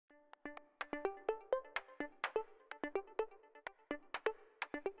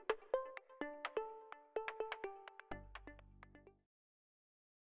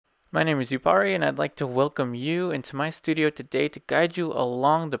My name is Yupari and I'd like to welcome you into my studio today to guide you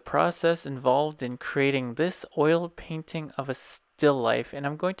along the process involved in creating this oil painting of a still life. And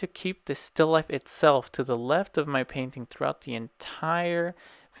I'm going to keep the still life itself to the left of my painting throughout the entire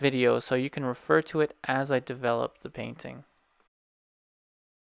video so you can refer to it as I develop the painting.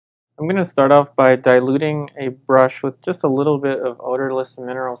 I'm going to start off by diluting a brush with just a little bit of odorless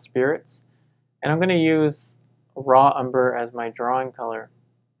mineral spirits, and I'm going to use raw umber as my drawing color.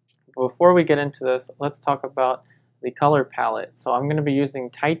 Before we get into this, let's talk about the color palette. So I'm going to be using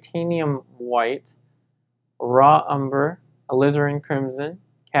titanium white, raw umber, alizarin crimson,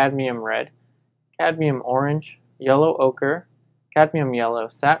 cadmium red, cadmium orange, yellow ochre, cadmium yellow,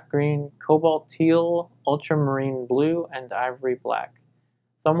 sap green, cobalt teal, ultramarine blue, and ivory black.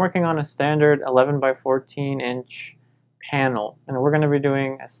 So I'm working on a standard 11 by 14 inch panel, and we're going to be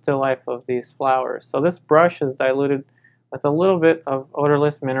doing a still life of these flowers. So this brush is diluted with a little bit of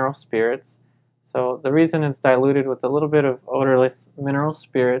odorless mineral spirits. So the reason it's diluted with a little bit of odorless mineral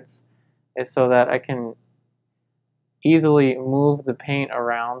spirits is so that I can easily move the paint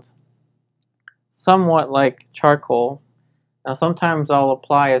around, somewhat like charcoal. Now sometimes I'll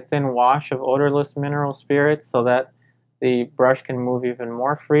apply a thin wash of odorless mineral spirits so that the brush can move even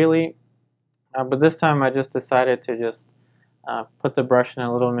more freely, but this time I just decided to just put the brush in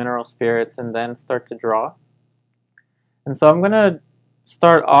a little mineral spirits and then start to draw. And so I'm going to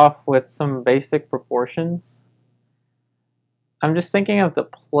start off with some basic proportions. I'm just thinking of the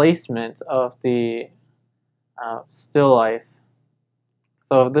placement of the still life.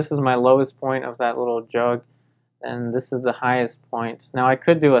 So if this is my lowest point of that little jug, and this is the highest point. Now I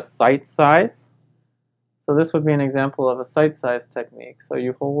could do a sight size. So this would be an example of a sight size technique. So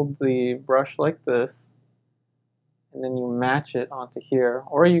you hold the brush like this, and then you match it onto here.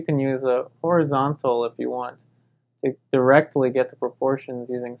 Or you can use a horizontal if you want to directly get the proportions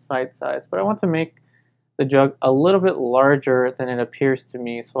using sight size. But I want to make the jug a little bit larger than it appears to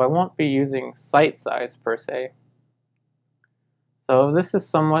me, so I won't be using sight size per se. So this is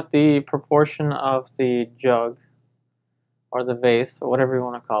somewhat the proportion of the jug, or the vase, or whatever you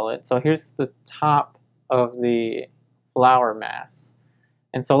want to call it. So here's the top of the flower mass.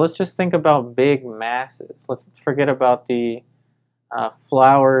 And so let's just think about big masses. Let's forget about the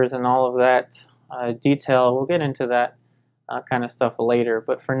flowers and all of that detail. We'll get into that kind of stuff later.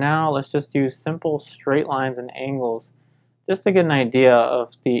 But for now, let's just use simple straight lines and angles just to get an idea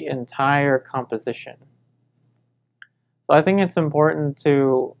of the entire composition. So I think it's important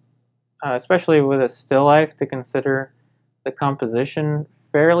to, especially with a still life, to consider the composition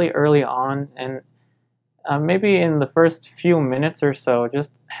fairly early on, and maybe in the first few minutes or so,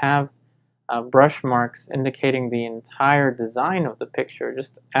 just have brush marks indicating the entire design of the picture,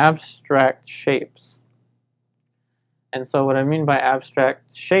 just abstract shapes. And so what I mean by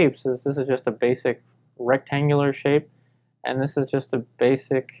abstract shapes is this is just a basic rectangular shape, and this is just a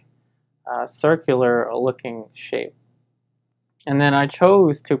basic circular looking shape. And then I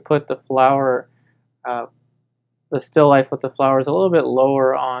chose to put the flower, the still life with the flowers a little bit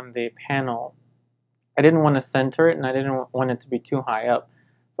lower on the panel. I didn't want to center it, and I didn't want it to be too high up.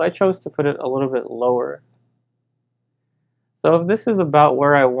 So I chose to put it a little bit lower. So if this is about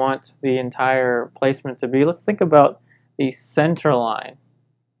where I want the entire placement to be, let's think about the center line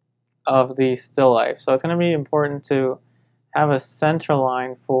of the still life. So it's going to be important to have a center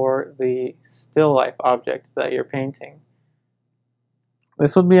line for the still life object that you're painting.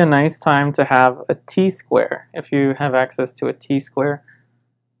 This would be a nice time to have a T-square if you have access to a T-square.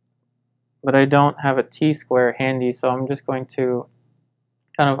 But I don't have a T-square handy, so I'm just going to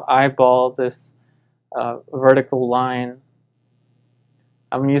kind of eyeball this vertical line.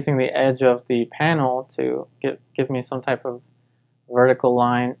 I'm using the edge of the panel to give me some type of vertical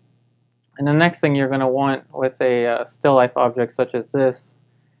line. And the next thing you're going to want with a still life object such as this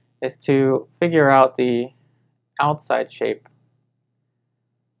is to figure out the outside shape.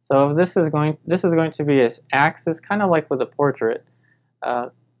 So if this is going to be an axis, kind of like with a portrait.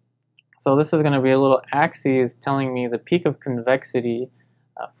 So this is going to be a little axis telling me the peak of convexity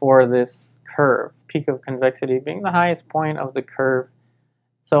for this curve. Peak of convexity being the highest point of the curve.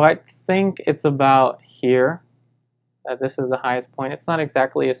 So I think it's about here. This is the highest point. It's not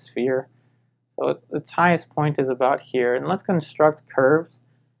exactly a sphere. So its highest point is about here. And let's construct curves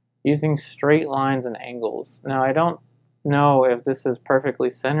using straight lines and angles. Now I don't know if this is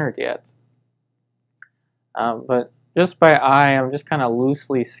perfectly centered yet. But just by eye, I'm just kind of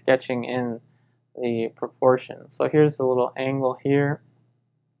loosely sketching in the proportions. So here's a little angle here.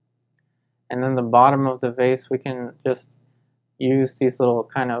 And then the bottom of the vase, we can just use these little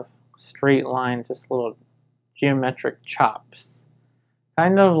kind of straight line, just little geometric chops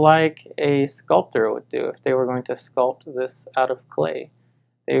kind of like a sculptor would do if they were going to sculpt this out of clay.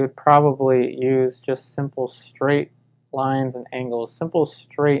 They would probably use just simple straight lines and angles, simple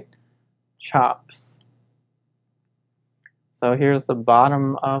straight chops. So here's the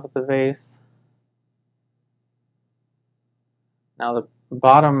bottom of the vase. Now the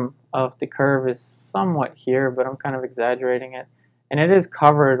bottom of the curve is somewhat here, but I'm kind of exaggerating it. And it is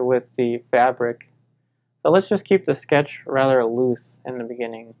covered with the fabric. So let's just keep the sketch rather loose in the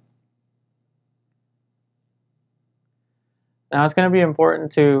beginning. Now it's going to be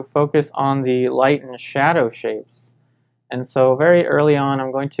important to focus on the light and shadow shapes. And so very early on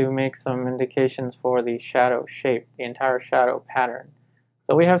I'm going to make some indications for the shadow shape, the entire shadow pattern.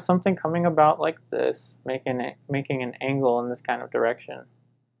 So we have something coming about like this, making an angle in this kind of direction.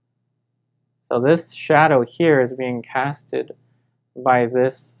 So this shadow here is being casted by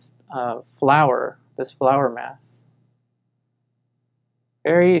this flower mass.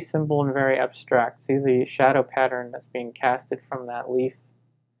 Very simple and very abstract. See the shadow pattern that's being casted from that leaf.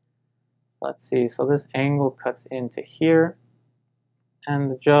 Let's see, so this angle cuts into here,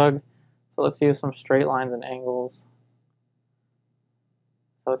 and the jug, so let's use some straight lines and angles.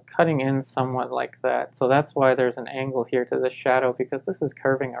 So it's cutting in somewhat like that. So that's why there's an angle here to the shadow, because this is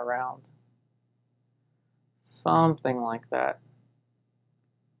curving around. Something like that.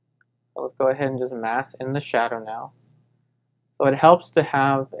 So let's go ahead and just mass in the shadow now. So it helps to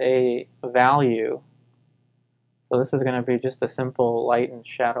have a value. So this is going to be just a simple light and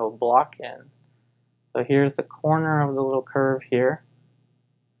shadow block in. So here's the corner of the little curve here.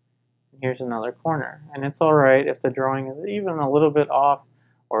 Here's another corner. And it's alright if the drawing is even a little bit off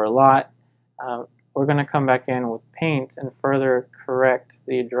or a lot. We're going to come back in with paint and further correct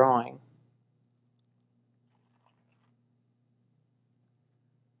the drawing.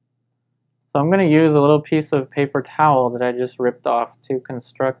 So I'm going to use a little piece of paper towel that I just ripped off to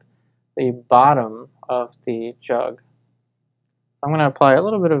construct the bottom of the jug. I'm going to apply a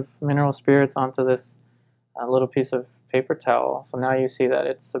little bit of mineral spirits onto this little piece of paper towel. So now you see that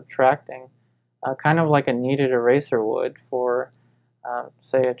it's subtracting, kind of like a kneaded eraser would for,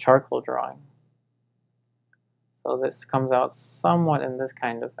 say, a charcoal drawing. So this comes out somewhat in this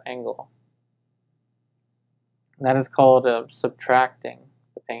kind of angle. And that is called subtracting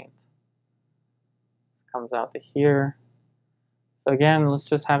the paint. Comes out to here. So again, let's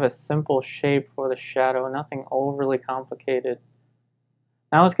just have a simple shape for the shadow, nothing overly complicated.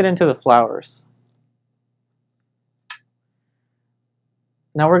 Now let's get into the flowers.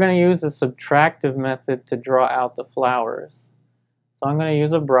 Now we're going to use the subtractive method to draw out the flowers. So I'm going to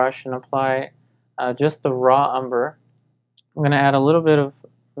use a brush and apply just the raw umber. I'm going to add a little bit of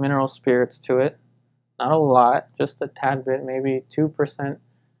mineral spirits to it. Not a lot, just a tad bit, maybe 2%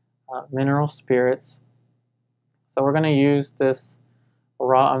 mineral spirits. So we're going to use this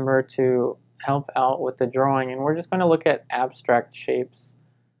raw umber to help out with the drawing, and we're just going to look at abstract shapes.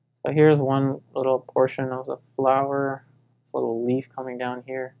 So here's one little portion of the flower, this little leaf coming down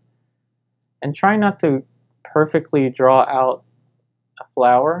here. And try not to perfectly draw out a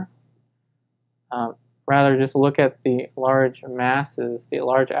flower. Rather just look at the large masses, the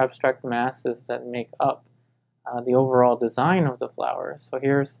large abstract masses that make up the overall design of the flower. So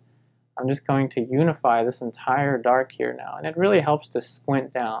I'm just going to unify this entire dark here now, and it really helps to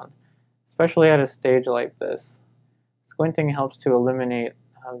squint down, especially at a stage like this. Squinting helps to eliminate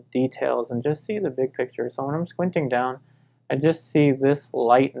details and just see the big picture. So when I'm squinting down, I just see this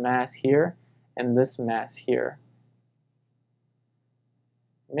light mass here and this mass here.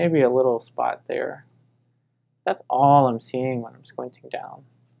 Maybe a little spot there. That's all I'm seeing when I'm squinting down.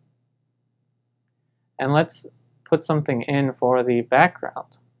 And let's put something in for the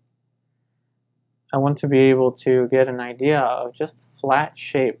background. I want to be able to get an idea of just flat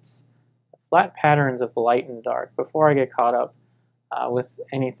shapes, flat patterns of light and dark before I get caught up with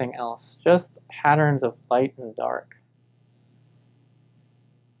anything else. Just patterns of light and dark.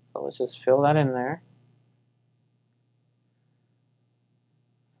 So let's just fill that in there.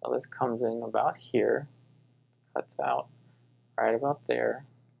 So this comes in about here, cuts out right about there.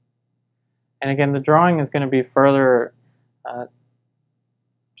 And again, the drawing is going to be further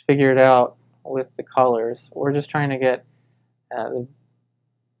figured out with the colors. We're just trying to get the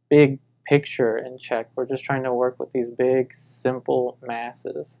big picture in check. We're just trying to work with these big, simple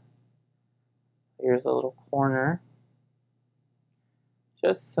masses. Here's a little corner.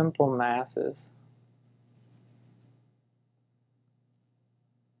 Just simple masses.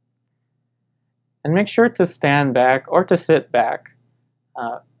 And make sure to stand back or to sit back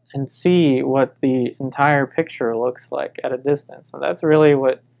and see what the entire picture looks like at a distance. And that's really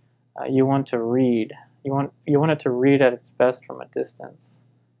what you want to read You want it to read at its best from a distance.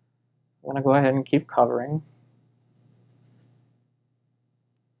 I'm going to go ahead and keep covering.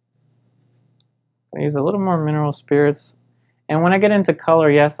 I'm going to use a little more mineral spirits. And when I get into color,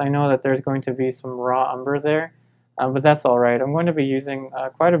 yes, I know that there's going to be some raw umber there, but that's all right. I'm going to be using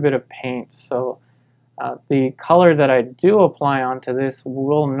quite a bit of paint, so the color that I do apply onto this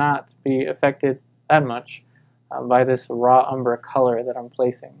will not be affected that much by this raw umber color that I'm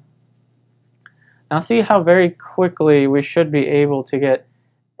placing. Now see how very quickly we should be able to get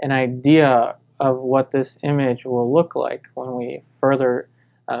an idea of what this image will look like when we further,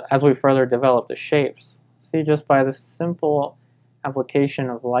 as we further develop the shapes. See, just by the simple application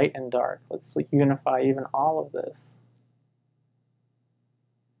of light and dark. Let's unify even all of this.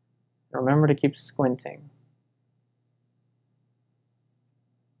 Remember to keep squinting.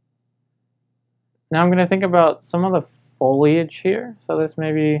 Now I'm going to think about some of the foliage here. So this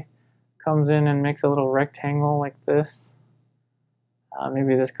maybe comes in and makes a little rectangle like this.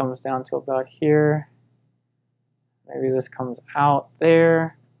 Maybe this comes down to about here. Maybe this comes out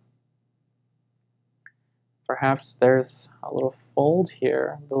there. Perhaps there's a little fold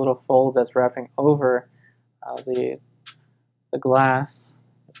here, the little fold that's wrapping over the glass.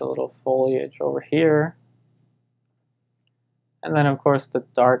 There's a little foliage over here. And then of course the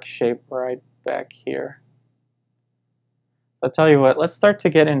dark shape right back here. I'll tell you what, let's start to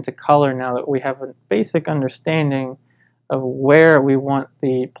get into color now that we have a basic understanding of where we want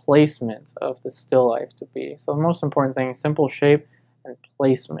the placement of the still life to be. So the most important thing is simple shape and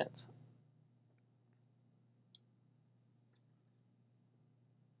placement.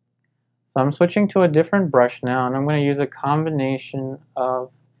 So I'm switching to a different brush now, and I'm going to use a combination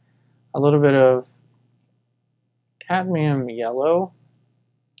of a little bit of cadmium yellow,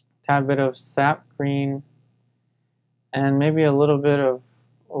 a tad bit of sap green, and maybe a little bit of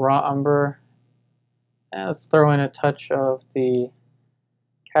raw umber. And let's throw in a touch of the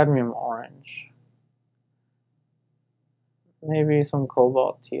cadmium orange. Maybe some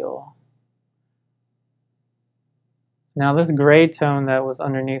cobalt teal. Now this gray tone that was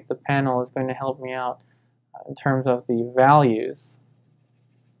underneath the panel is going to help me out in terms of the values.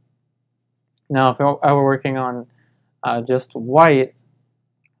 Now if I were working on just white,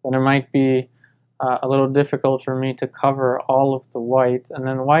 then it might be a little difficult for me to cover all of the white. And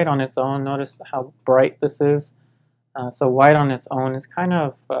then white on its own, notice how bright this is. So white on its own is kind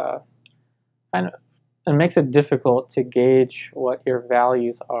of it makes it difficult to gauge what your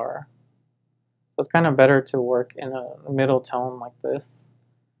values are. So it's kind of better to work in a middle tone like this.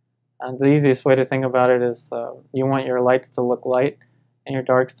 And the easiest way to think about it is you want your lights to look light and your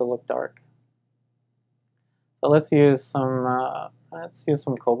darks to look dark. So let's use some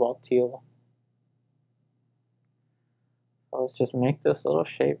cobalt teal. So let's just make this little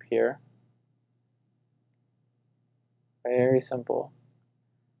shape here. Very simple.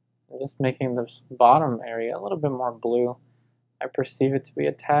 I'm just making this bottom area a little bit more blue. I perceive it to be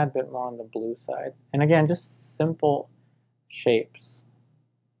a tad bit more on the blue side. And again, just simple shapes.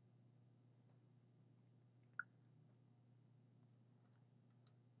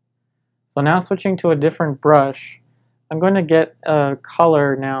 So now switching to a different brush, I'm going to get a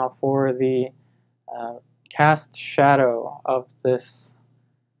color now for the cast shadow of this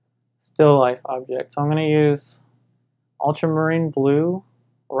still life object. So I'm going to use Ultramarine Blue,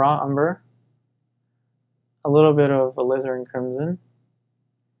 Raw Umber, a little bit of Alizarin Crimson,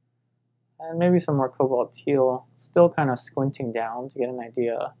 and maybe some more Cobalt Teal, still kind of squinting down to get an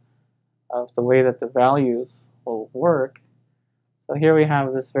idea of the way that the values will work. So here we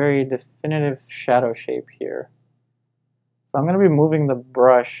have this very definitive shadow shape here. So I'm going to be moving the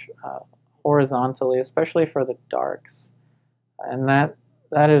brush horizontally, especially for the darks, and that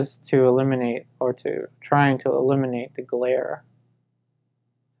is to eliminate, or to trying to eliminate, the glare.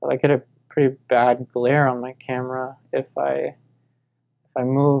 So I get a pretty bad glare on my camera if I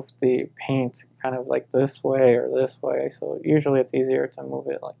move the paint kind of like this way or this way. So usually it's easier to move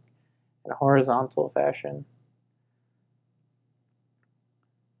it like in a horizontal fashion.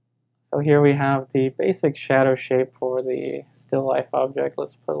 So here we have the basic shadow shape for the still life object.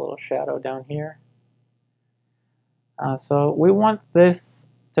 Let's put a little shadow down here. So we want this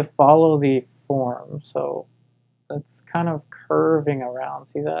to follow the form. So it's kind of curving around.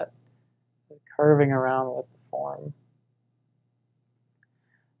 See that? It's curving around with the form.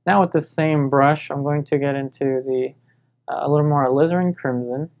 Now with the same brush, I'm going to get into the a little more alizarin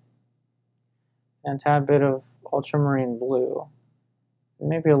crimson and a tad bit of ultramarine blue.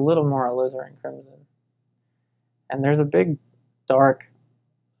 Maybe a little more alizarin crimson. And there's a big dark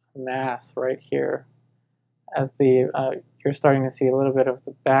mass right here as you're starting to see a little bit of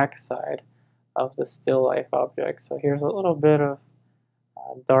the back side of the still life object. So here's a little bit of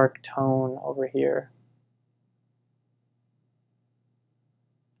dark tone over here.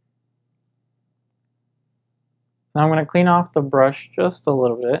 Now I'm going to clean off the brush just a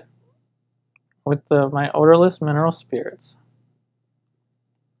little bit with my odorless mineral spirits.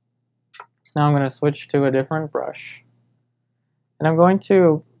 Now I'm going to switch to a different brush. And I'm going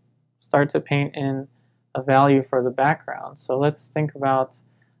to start to paint in a value for the background. So let's think about,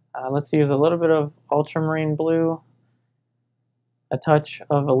 let's use a little bit of ultramarine blue, a touch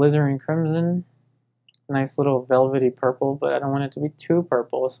of alizarin crimson, a nice little velvety purple, but I don't want it to be too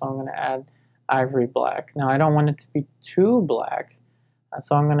purple, so I'm going to add ivory black. Now I don't want it to be too black,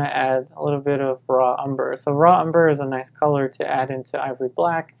 so I'm going to add a little bit of raw umber. So raw umber is a nice color to add into ivory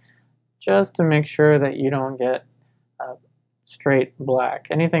black, just to make sure that you don't get straight black.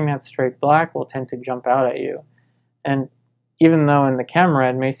 Anything that's straight black will tend to jump out at you. And even though in the camera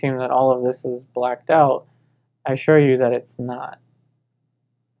it may seem that all of this is blacked out, I assure you that it's not.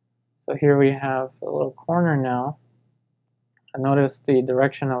 So here we have a little corner now. I notice the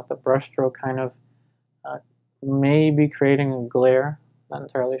direction of the brush stroke kind of may be creating a glare, not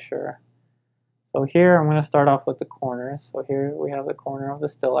entirely sure. So here I'm going to start off with the corners. So here we have the corner of the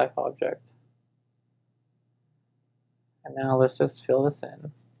still life object. And now let's just fill this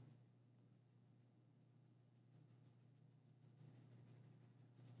in.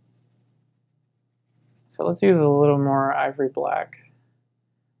 So let's use a little more ivory black,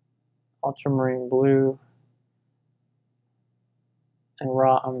 ultramarine blue, and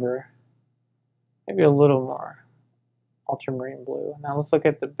raw umber. Maybe a little more ultramarine blue. Now let's look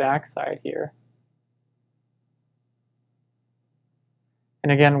at the back side here.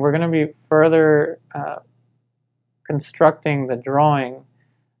 And again, we're going to be further constructing the drawing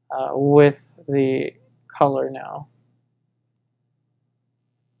with the color now.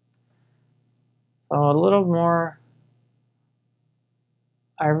 So a little more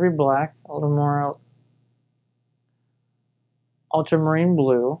ivory black, a little more ultramarine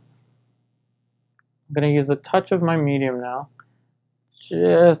blue. I'm going to use a touch of my medium now,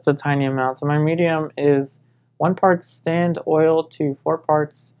 just a tiny amount. So my medium is 1 part stand oil to 4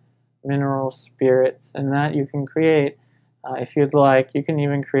 parts mineral spirits, and that you can create if you'd like. You can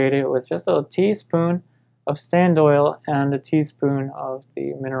even create it with just a teaspoon of stand oil and a teaspoon of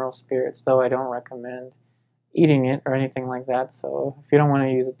the mineral spirits, though I don't recommend eating it or anything like that. So if you don't want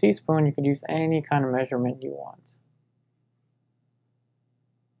to use a teaspoon, you could use any kind of measurement you want.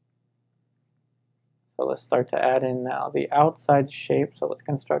 So let's start to add in now the outside shape. So let's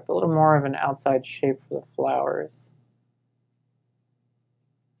construct a little more of an outside shape for the flowers.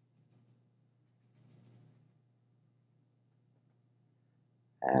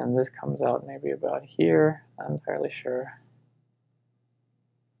 And this comes out maybe about here, not entirely sure.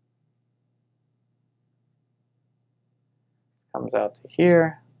 This comes out to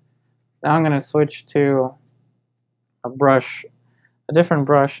here. Now I'm going to switch to a brush, a different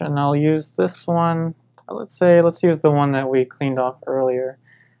brush, and I'll use this one. Let's use the one that we cleaned off earlier.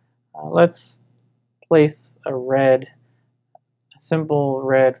 Let's place a red, a simple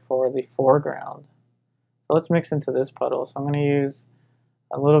red for the foreground. So let's mix into this puddle. So I'm going to use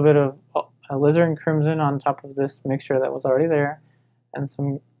a little bit of alizarin crimson on top of this mixture that was already there, and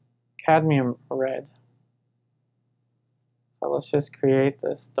some cadmium red. So let's just create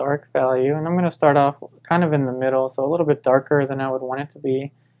this dark value, and I'm going to start off kind of in the middle, so a little bit darker than I would want it to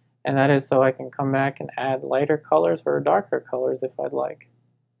be, and that is so I can come back and add lighter colors or darker colors if I'd like.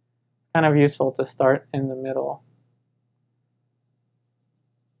 Kind of useful to start in the middle.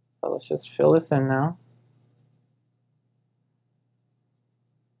 So let's just fill this in now.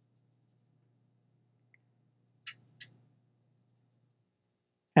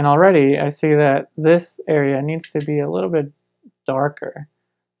 And already I see that this area needs to be a little bit darker.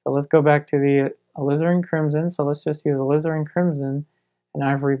 So let's go back to the alizarin crimson. So let's just use alizarin crimson and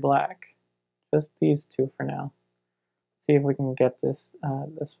ivory black. Just these two for now. See if we can get this,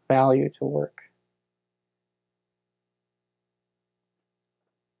 this value to work.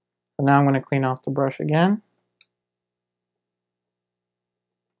 So now I'm going to clean off the brush again.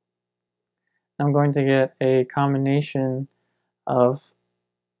 I'm going to get a combination of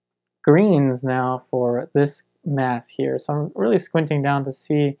greens now for this mass here. So I'm really squinting down to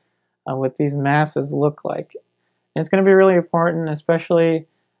see what these masses look like. And it's going to be really important, especially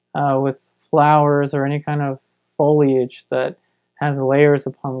with flowers or any kind of foliage that has layers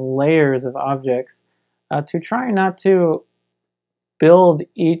upon layers of objects, to try not to build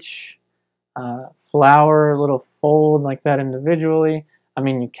each flower little fold like that individually. I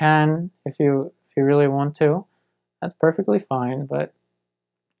mean, you can if you really want to. That's perfectly fine, but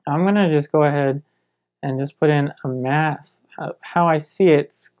I'm going to just go ahead and just put in a mask of how I see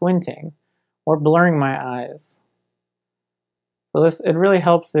it squinting or blurring my eyes. So it really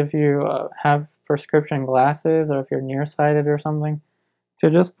helps if you have prescription glasses or if you're nearsighted or something, to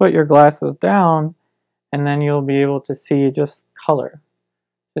just put your glasses down and then you'll be able to see just color,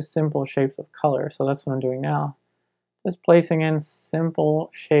 just simple shapes of color. So that's what I'm doing now. Just placing in simple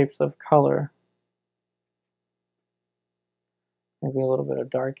shapes of color. Maybe a little bit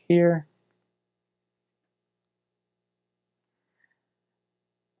of dark here.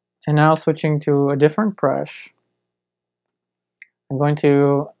 And now switching to a different brush, I'm going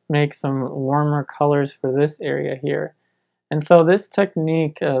to make some warmer colors for this area here. And so this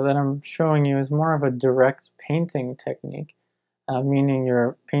technique that I'm showing you is more of a direct painting technique, meaning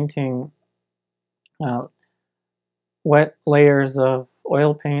you're painting wet layers of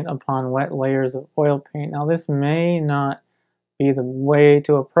oil paint upon wet layers of oil paint. Now this may not be the way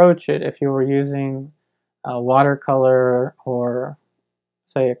to approach it if you were using watercolor or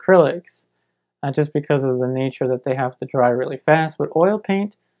say acrylics, just because of the nature that they have to dry really fast. But oil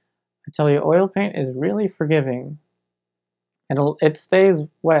paint, I tell you, oil paint is really forgiving. It stays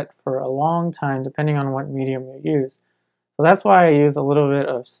wet for a long time depending on what medium you use. So that's why I use a little bit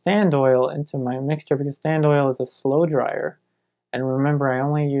of stand oil into my mixture, because stand oil is a slow dryer. And remember, I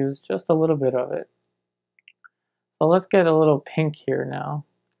only use just a little bit of it. So let's get a little pink here now.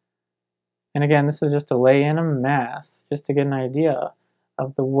 And again, this is just to lay in a mask, just to get an idea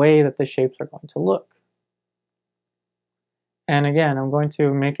of the way that the shapes are going to look. And again, I'm going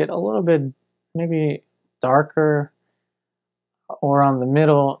to make it a little bit maybe darker or on the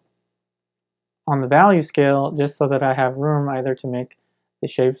middle on the value scale, just so that I have room either to make the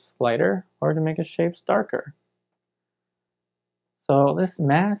shapes lighter or to make the shapes darker. So this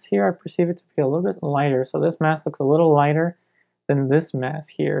mask here, I perceive it to be a little bit lighter. So this mask looks a little lighter than this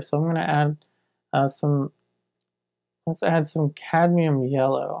mask here. So I'm going to add let's add some cadmium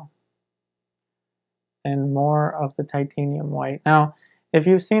yellow and more of the titanium white. Now, if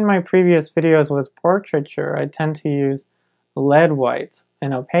you've seen my previous videos with portraiture, I tend to use lead white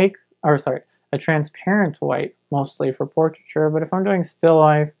and a transparent white mostly for portraiture. But if I'm doing still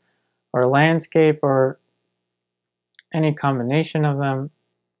life or landscape or any combination of them,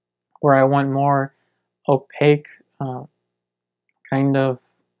 where I want more opaque, kind of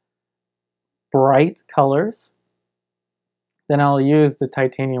bright colors, then I'll use the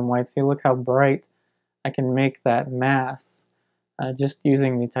titanium white. See, look how bright I can make that mass just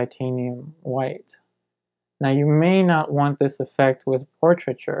using the titanium white. Now you may not want this effect with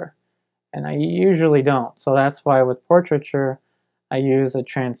portraiture, and I usually don't. So that's why with portraiture I use a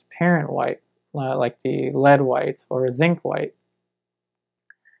transparent white, like the lead white or zinc white.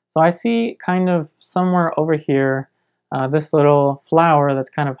 So I see kind of somewhere over here this little flower that's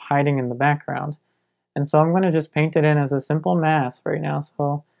kind of hiding in the background. And so I'm going to just paint it in as a simple mass right now.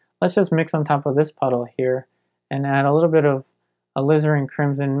 So let's just mix on top of this puddle here and add a little bit of alizarin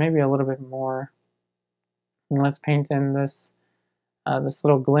crimson, maybe a little bit more. And let's paint in this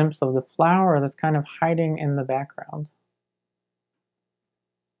little glimpse of the flower that's kind of hiding in the background.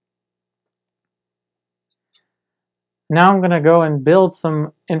 Now I'm going to go and build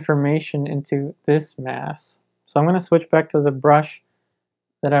some information into this mass. So I'm going to switch back to the brush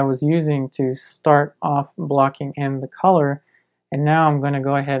that I was using to start off blocking in the color, and now I'm going to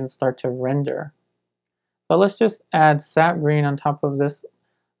go ahead and start to render. So let's just add sap green on top of this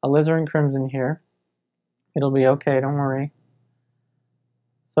alizarin crimson here. It'll be okay, don't worry.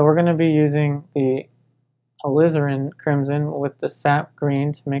 So we're going to be using the alizarin crimson with the sap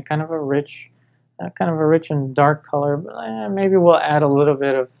green to make kind of a rich and dark color, but maybe we'll add a little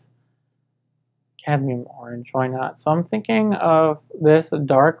bit of cadmium orange, why not? So I'm thinking of this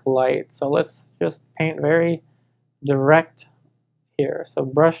dark light, so let's just paint very direct here. So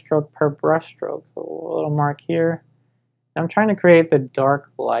brush stroke per brush stroke, so a little mark here. I'm trying to create the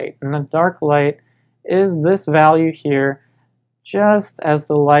dark light, and the dark light is this value here just as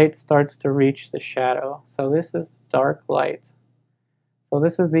the light starts to reach the shadow. So this is dark light. So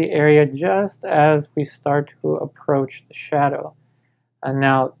this is the area just as we start to approach the shadow. And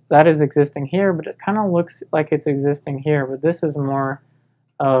now that is existing here, but it kind of looks like it's existing here, but this is more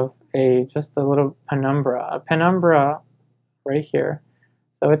of just a little penumbra right here.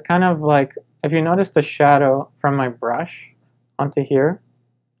 So it's kind of like, if you notice the shadow from my brush onto here,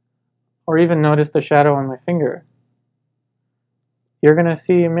 or even notice the shadow on my finger, you're going to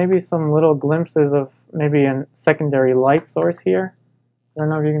see maybe some little glimpses of maybe a secondary light source here. I don't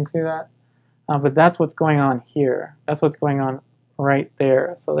know if you can see that, but that's what's going on here. That's what's going on right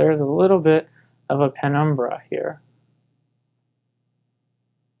there. So there's a little bit of a penumbra here.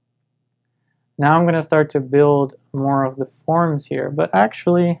 Now I'm going to start to build more of the forms here, but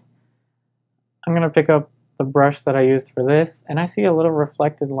actually I'm going to pick up the brush that I used for this, and I see a little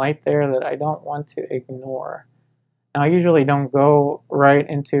reflected light there that I don't want to ignore. Now I usually don't go right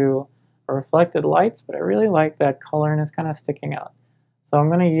into reflected lights, but I really like that color and it's kind of sticking out. So I'm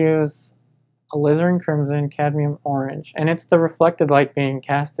going to use Alizarin Crimson, Cadmium Orange, and it's the reflected light being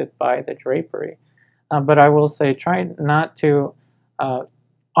casted by the drapery. But I will say try not to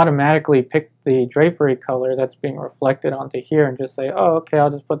automatically pick the drapery color that's being reflected onto here and just say, oh, okay, I'll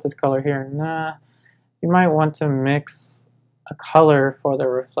just put this color here. Nah, you might want to mix a color for the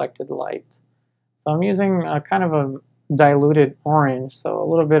reflected light. So I'm using a kind of a diluted orange, so a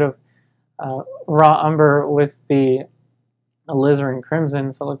little bit of raw umber with the alizarin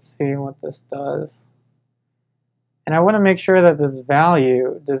crimson. So let's see what this does. And I want to make sure that this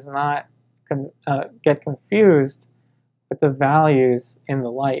value does not get confused with the values in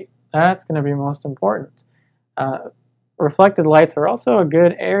the light. That's going to be most important. Reflected lights are also a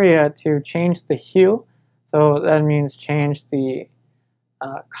good area to change the hue. So that means change the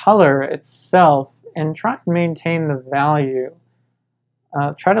color itself and try and maintain the value.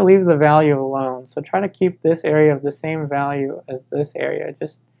 Try to leave the value alone. So try to keep this area of the same value as this area,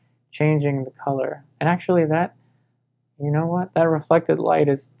 just changing the color. And actually that, you know what, that reflected light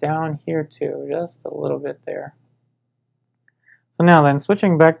is down here too, just a little bit there. So now then,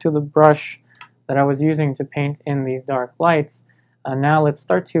 switching back to the brush that I was using to paint in these dark lights, now let's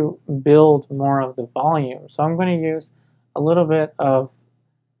start to build more of the volume. So I'm going to use a little bit of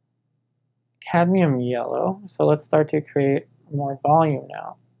cadmium yellow. So let's start to create more volume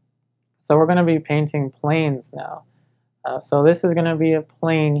now. So we're going to be painting planes now. So this is going to be a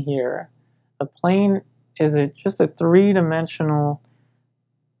plane here. A plane is just a three-dimensional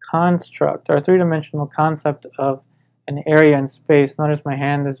construct or a three-dimensional concept of an area in space. Notice my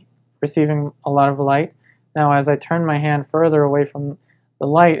hand is receiving a lot of light. Now as I turn my hand further away from the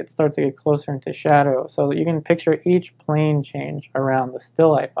light, it starts to get closer into shadow. So that you can picture each plane change around the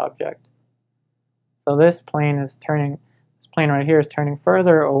still life object. So this plane right here is turning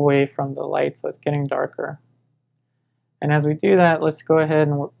further away from the light, so it's getting darker. And as we do that, let's go ahead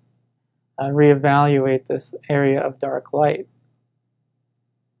and reevaluate this area of dark light.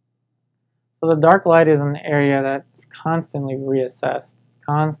 So the dark light is an area that's constantly reassessed.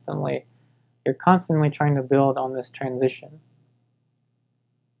 You're constantly trying to build on this transition.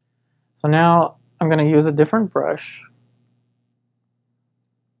 So now I'm going to use a different brush.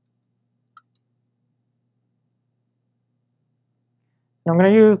 I'm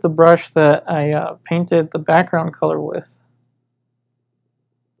going to use the brush that I painted the background color with.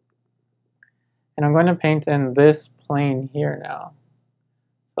 And I'm going to paint in this plane here now.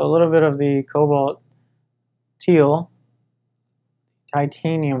 So a little bit of the Cobalt Teal,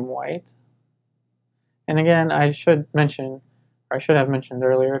 Titanium White. And again, I should have mentioned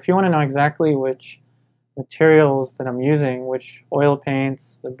earlier, if you want to know exactly which materials that I'm using, which oil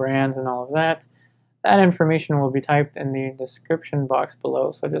paints, the brands and all of that, that information will be typed in the description box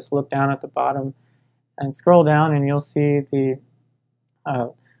below. So just look down at the bottom and scroll down and you'll see the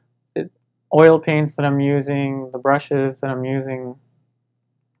oil paints that I'm using, the brushes that I'm using,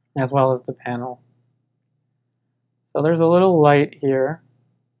 as well as the panel. So there's a little light here.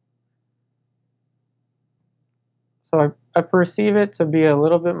 So I perceive it to be a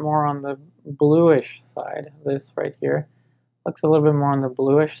little bit more on the bluish side. This right here looks a little bit more on the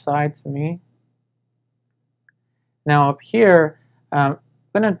bluish side to me. Now up here, I'm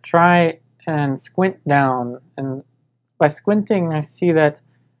going to try and squint down, and by squinting I see that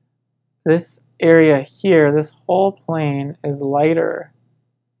this area here, this whole plane, is lighter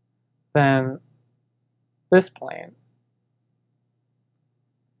than this plane.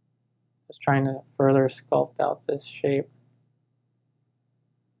 Just trying to further sculpt out this shape.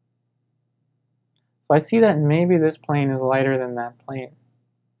 So I see that maybe this plane is lighter than that plane.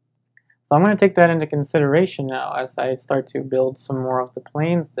 So I'm going to take that into consideration now as I start to build some more of the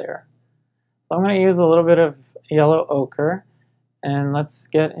planes there. So I'm going to use a little bit of yellow ochre, and let's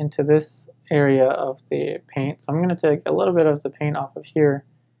get into this area of the paint. So I'm going to take a little bit of the paint off of here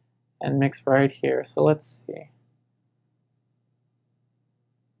and mix right here. So let's see.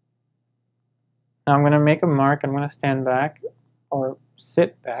 Now I'm going to make a mark. I'm going to stand back or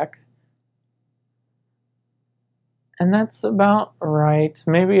sit back. And that's about right.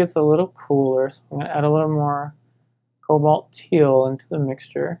 Maybe it's a little cooler, so I'm going to add a little more cobalt teal into the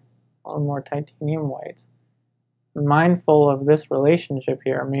mixture, a little more titanium white. I'm mindful of this relationship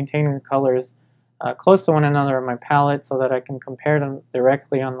here, maintaining the colors close to one another on my palette so that I can compare them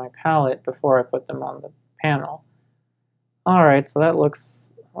directly on my palette before I put them on the panel. Alright, so that looks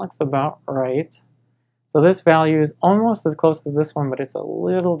looks about right. So this value is almost as close as this one, but it's a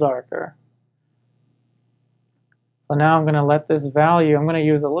little darker. So now I'm going to let this value, I'm going to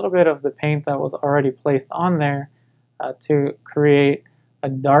use a little bit of the paint that was already placed on there to create a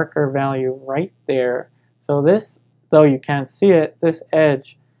darker value right there. So this, though you can't see it, this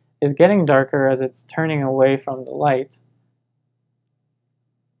edge is getting darker as it's turning away from the light.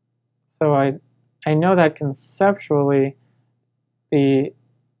 So I know that conceptually the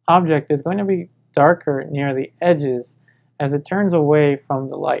object is going to be darker near the edges as it turns away from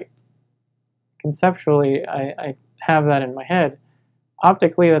the light. Conceptually, I have that in my head.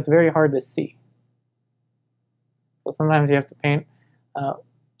 Optically, that's very hard to see. So sometimes you have to paint a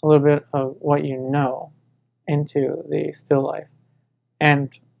little bit of what you know into the still life and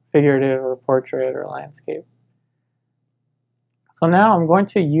figurative or portrait or landscape. So now I'm going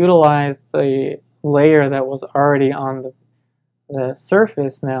to utilize the layer that was already on the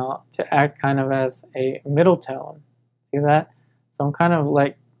surface now to act kind of as a middle tone. See that? So I'm kind of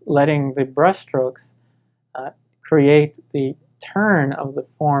like letting the brush strokes create the turn of the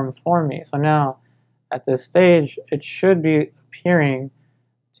form for me. So now at this stage it should be appearing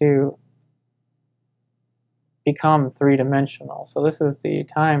to become three-dimensional. So this is the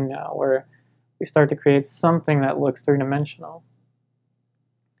time now where we start to create something that looks three-dimensional.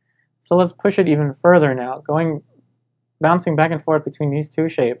 So let's push it even further now, bouncing back and forth between these two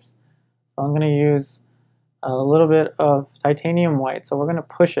shapes. So I'm going to use a little bit of titanium white. So we're going to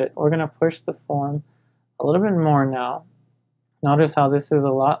push it. We're going to push the form a little bit more now. Notice how this is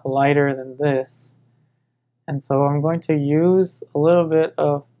a lot lighter than this. And so I'm going to use a little bit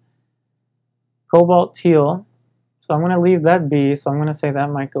of cobalt teal. So I'm going to leave that be. So I'm going to say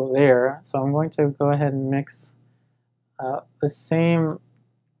that might go there. So I'm going to go ahead and mix the same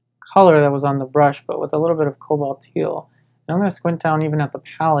color that was on the brush, but with a little bit of cobalt teal. And I'm going to squint down even at the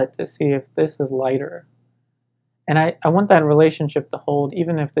palette to see if this is lighter. And I want that relationship to hold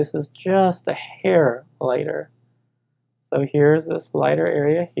even if this is just a hair lighter. So here's this lighter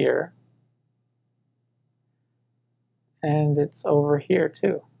area here. And it's over here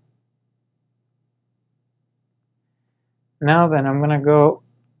too. Now then, I'm going to go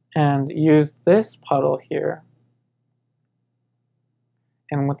and use this puddle here.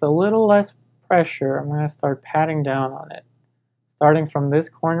 And with a little less pressure, I'm going to start patting down on it. Starting from this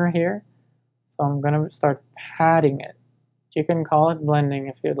corner here. So I'm going to start patting it. You can call it blending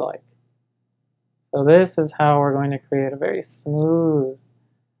if you'd like. So this is how we're going to create a very smooth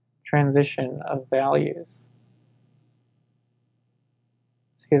transition of values.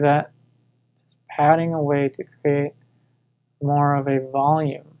 See that? Just patting away to create more of a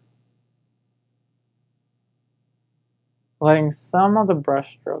volume. Letting some of the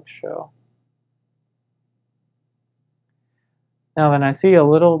brush strokes show. Now then, I see a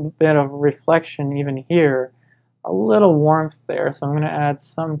little bit of reflection even here, a little warmth there, so I'm going to add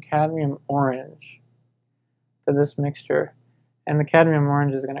some cadmium orange to this mixture. And the cadmium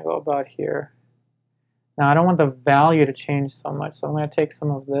orange is going to go about here. Now I don't want the value to change so much, so I'm going to take some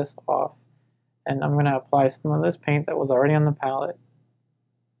of this off, and I'm going to apply some of this paint that was already on the palette.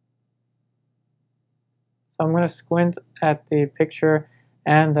 So I'm going to squint at the picture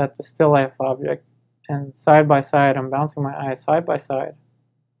and at the still life object, and side by side I'm bouncing my eyes side by side.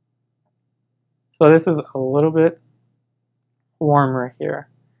 So this is a little bit warmer here.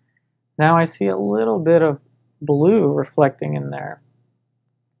 Now I see a little bit of blue reflecting in there.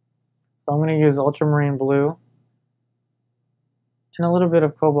 So I'm going to use Ultramarine Blue and a little bit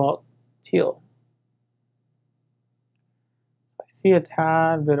of Cobalt Teal. I see a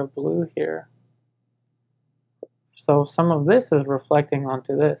tad bit of blue here. So some of this is reflecting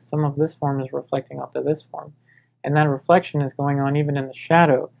onto this. Some of this form is reflecting onto this form. And that reflection is going on even in the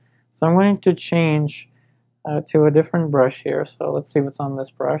shadow. So I'm going to change to a different brush here. So let's see what's on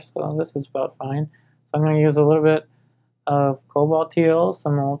this brush. So this is about fine. So I'm going to use a little bit of Cobalt Teal,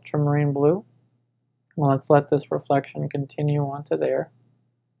 some Ultramarine Blue. Well, let's let this reflection continue onto there.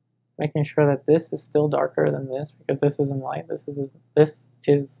 Making sure that this is still darker than this, because this is in light. This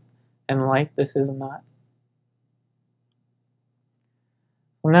is in light. This is not.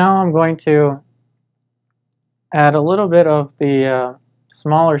 Now I'm going to add a little bit of the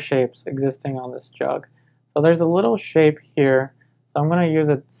smaller shapes existing on this jug. So there's a little shape here. So I'm going to use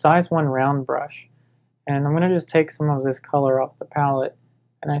a size 1 round brush. And I'm going to just take some of this color off the palette.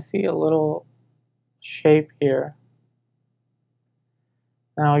 And I see a little shape here.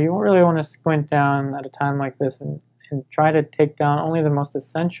 Now you really want to squint down at a time like this and try to take down only the most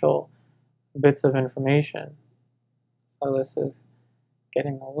essential bits of information. So this is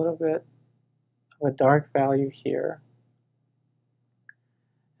getting a little bit of a dark value here.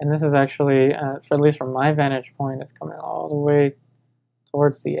 And this is actually, at least from my vantage point, it's coming all the way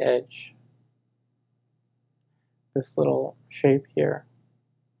towards the edge. This little shape here.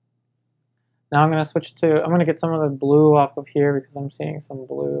 Now I'm going to switch to, I'm going to get some of the blue off of here because I'm seeing some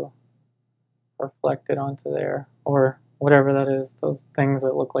blue reflected onto there, or whatever that is, those things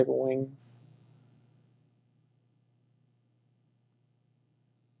that look like wings.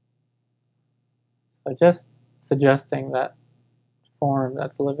 So just suggesting that form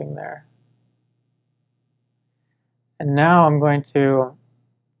that's living there. And now I'm going to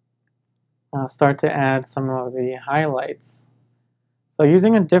start to add some of the highlights. So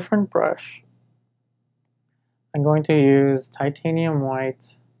using a different brush, I'm going to use titanium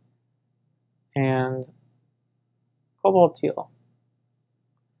white and cobalt teal.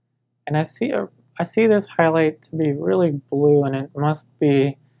 And I see this highlight to be really blue, and it must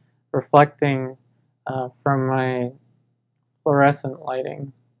be reflecting from my fluorescent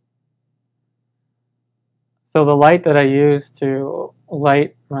lighting. So the light that I use to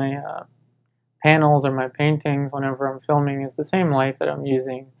light my panels or my paintings whenever I'm filming is the same light that I'm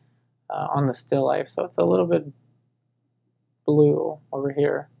using on the still life. So it's a little bit blue over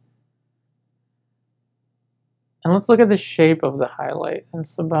here. And let's look at the shape of the highlight.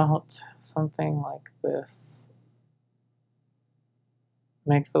 It's about something like this.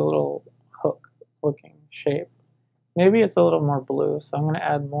 Makes a little hook looking shape. Maybe it's a little more blue, so I'm going to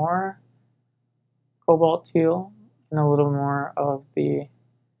add more cobalt teal and a little more of the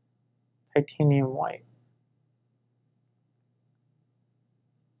titanium white.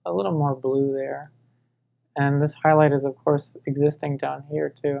 A little more blue there. And this highlight is of course existing down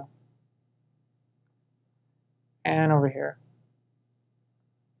here too. And over here.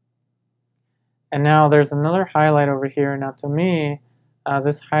 And now there's another highlight over here. Now to me,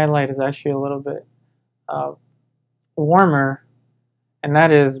 this highlight is actually a little bit warmer, and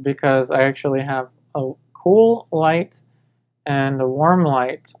that is because I actually have a cool light and a warm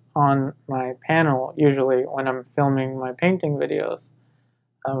light on my panel usually when I'm filming my painting videos.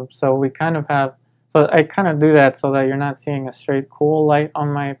 So we kind of have, so I kind of do that so that you're not seeing a straight cool light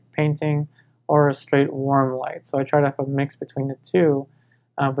on my painting or a straight warm light. So I try to have a mix between the two,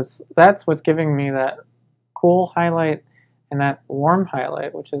 but that's what's giving me that cool highlight and that warm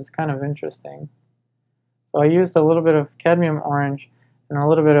highlight, which is kind of interesting. So I used a little bit of cadmium orange and a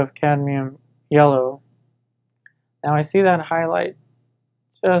little bit of cadmium yellow. Now I see that highlight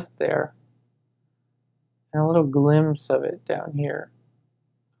just there, and a little glimpse of it down here.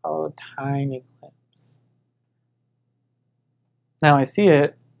 Oh, tiny glimpse. Now I see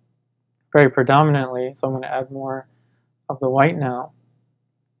it very predominantly, so I'm going to add more of the white now.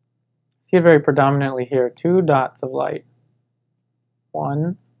 See it very predominantly here, 2 dots of light.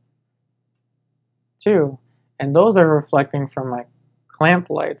 1, 2, and those are reflecting from my clamp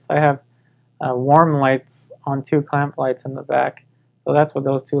lights. I have warm lights on 2 clamp lights in the back, so that's what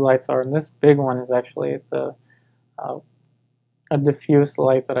those 2 lights are. And this big one is actually the a diffuse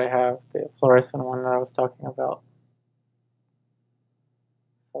light that I have, the fluorescent one that I was talking about.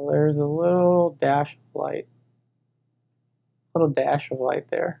 So there's a little dash of light,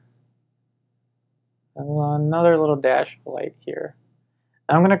 there, and another little dash of light here.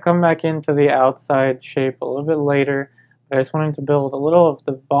 Now I'm going to come back into the outside shape a little bit later, but I just wanted to build a little of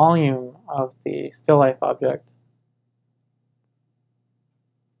the volume of the still life object.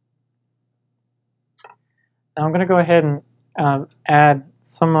 Now I'm going to go ahead and add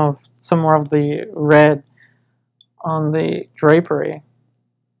some more of the red on the drapery.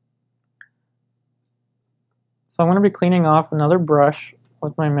 So I'm going to be cleaning off another brush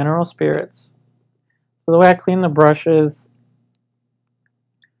with my mineral spirits. So the way I clean the brush is,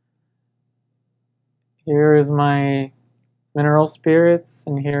 here is my mineral spirits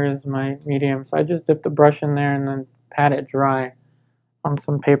and here is my medium. So I just dip the brush in there and then pat it dry on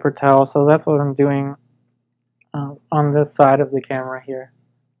some paper towel. So that's what I'm doing on this side of the camera here.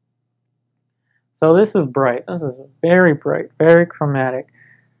 So this is bright. This is very bright, very chromatic.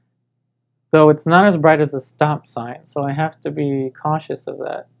 Though it's not as bright as a stop sign, so I have to be cautious of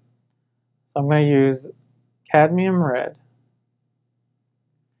that. So I'm going to use cadmium red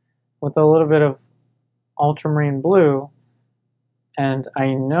with a little bit of ultramarine blue, and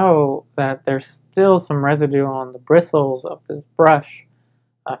I know that there's still some residue on the bristles of this brush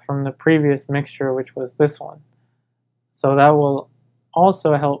from the previous mixture, which was this one. So that will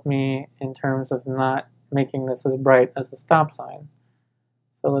also help me in terms of not making this as bright as a stop sign.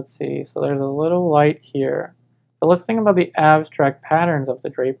 So let's see, so there's a little light here. So let's think about the abstract patterns of the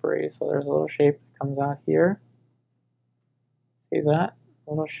drapery. So there's a little shape that comes out here. See that? A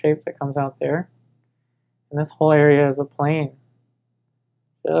little shape that comes out there. And this whole area is a plane.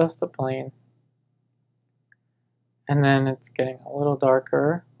 just a plane. And then it's getting a little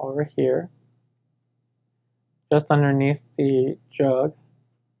darker over here, just underneath the jug.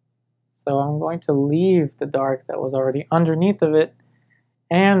 So I'm going to leave the dark that was already underneath of it,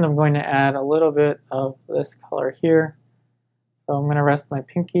 and I'm going to add a little bit of this color here. So I'm going to rest my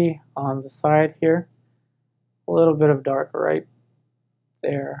pinky on the side here, a little bit of dark right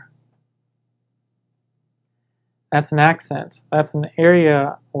there. That's an accent. That's an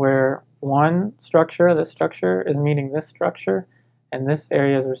area where one structure, this structure, is meeting this structure, and this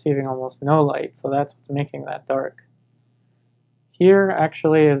area is receiving almost no light, so that's what's making that dark. Here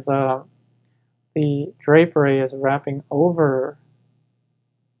actually is the drapery is wrapping over,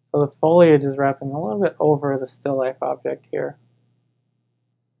 so the foliage is wrapping a little bit over the still life object here.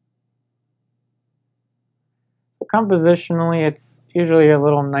 So compositionally, it's usually a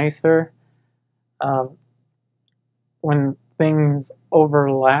little nicer when things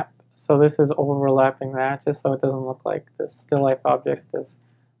overlap. So this is overlapping that, just so it doesn't look like this still life object is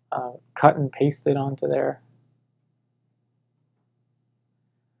cut and pasted onto there.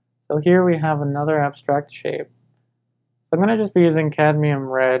 So here we have another abstract shape. So I'm going to just be using cadmium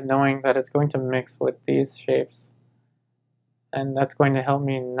red, knowing that it's going to mix with these shapes. And that's going to help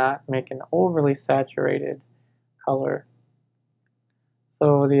me not make an overly saturated color.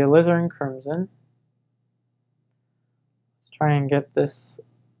 So the alizarin crimson. Let's try and get this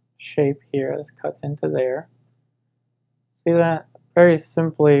shape here. This cuts into there. See that? Very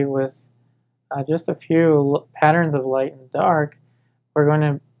simply with just a few patterns of light and dark, we're going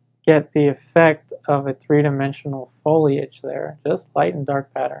to get the effect of a three-dimensional foliage there. Just light and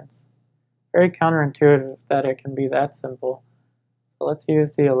dark patterns. Very counterintuitive that it can be that simple. So let's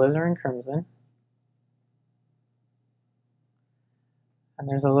use the alizarin crimson. And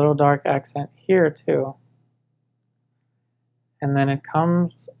there's a little dark accent here too. And then it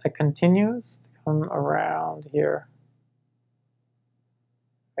continues to come around here.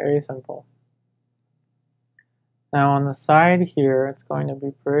 Very simple. Now on the side here, it's going to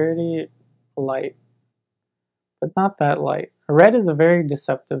be pretty light, but not that light. Red is a very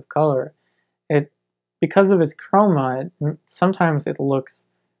deceptive color. Because of its chroma, sometimes it looks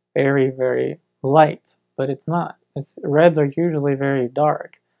very, very light, but it's not. Reds are usually very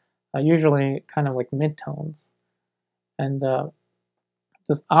dark, usually kind of like midtones. And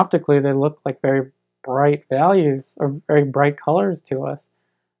just optically, they look like very bright values or very bright colors to us,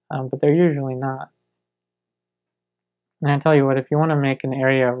 but they're usually not. And I tell you what, if you want to make an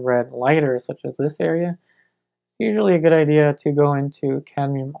area of red lighter, such as this area, it's usually a good idea to go into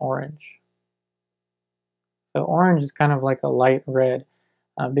cadmium orange. So orange is kind of like a light red,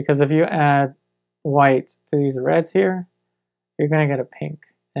 because if you add white to these reds here, you're going to get a pink.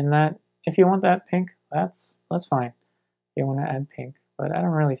 And that, if you want that pink, that's fine. You want to add pink, but I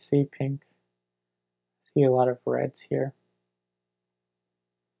don't really see pink. I see a lot of reds here.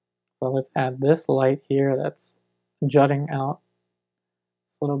 So let's add this light here that's jutting out.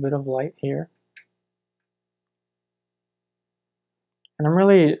 This little bit of light here. And I'm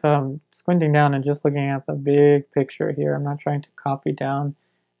really squinting down and just looking at the big picture here. I'm not trying to copy down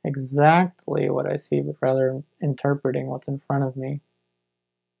exactly what I see, but rather interpreting what's in front of me.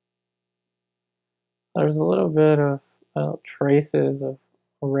 There's a little bit of traces of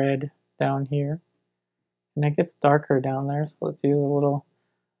red down here. And it gets darker down there, so let's use a little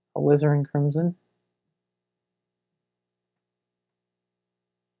alizarin crimson.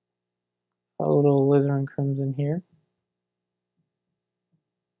 A little alizarin crimson here.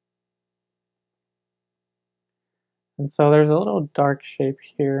 And so there's a little dark shape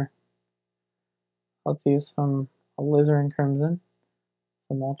here. Let's use some alizarin crimson,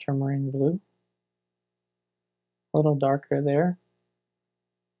 some ultramarine blue. A little darker there.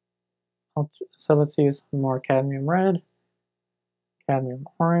 So let's use some more cadmium red, cadmium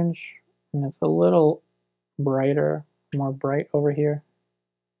orange, and it's a little brighter, more bright over here.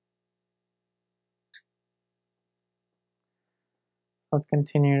 Let's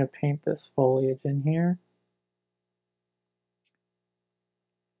continue to paint this foliage in here.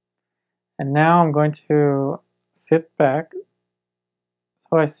 And now I'm going to sit back.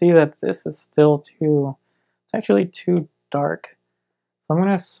 So I see that this is still it's actually too dark. So I'm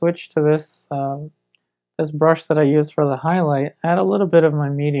going to switch to this, this brush that I use for the highlight, add a little bit of my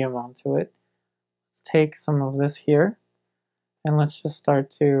medium onto it. Let's take some of this here, and let's just start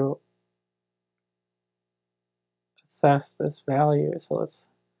to assess this value. So let's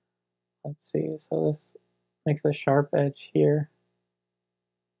see. So this makes a sharp edge here.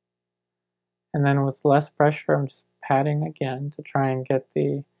 And then with less pressure, I'm just patting again to try and get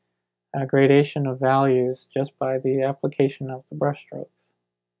the gradation of values just by the application of the brush strokes.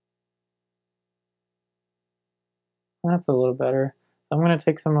 That's a little better. So I'm going to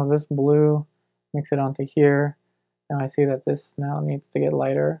take some of this blue, mix it onto here. Now I see that this now needs to get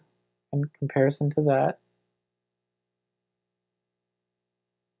lighter in comparison to that.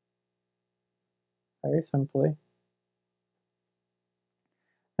 Very simply.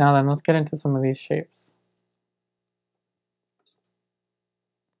 Now then, let's get into some of these shapes.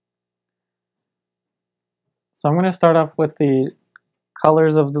 So I'm going to start off with the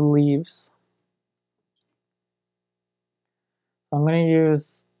colors of the leaves. So I'm going to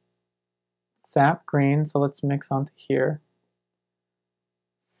use Sap Green, so let's mix onto here.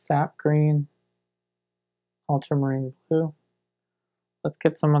 Sap Green, Ultramarine Blue. Let's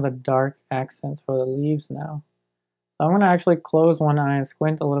get some of the dark accents for the leaves now. So I'm going to actually close one eye and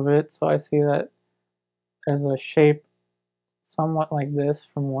squint a little bit so I see that there's a shape somewhat like this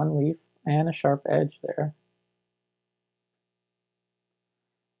from one leaf and a sharp edge there.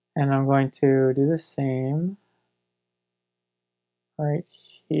 And I'm going to do the same right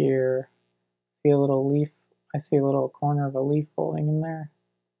here. See a little leaf, I see a little corner of a leaf folding in there.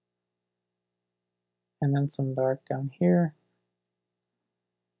 And then some dark down here.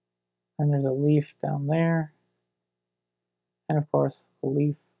 And there's a leaf down there. And of course, a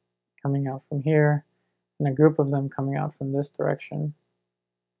leaf coming out from here. And a group of them coming out from this direction.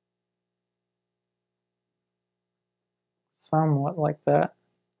 Somewhat like that.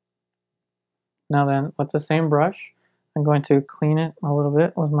 Now then, with the same brush, I'm going to clean it a little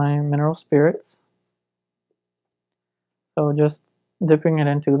bit with my mineral spirits. So just dipping it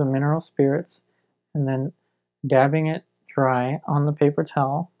into the mineral spirits and then dabbing it dry on the paper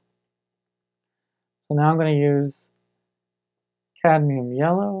towel. So now I'm going to use Cadmium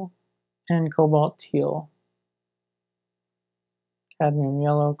Yellow and Cobalt Teal. Cadmium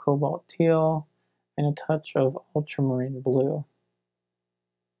Yellow, Cobalt Teal, and a touch of Ultramarine Blue.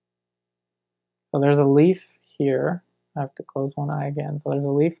 So there's a leaf here. I have to close one eye again. So there's a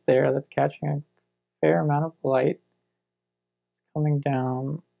leaf there that's catching a fair amount of light. It's coming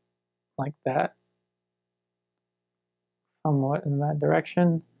down like that, somewhat in that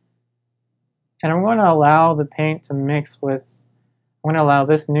direction. And I'm going to allow the paint to mix with, I'm going to allow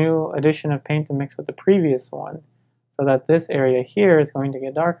this new addition of paint to mix with the previous one so that this area here is going to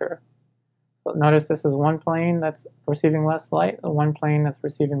get darker. So notice this is one plane that's receiving less light, and one plane that's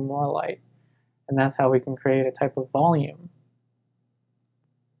receiving more light. And that's how we can create a type of volume.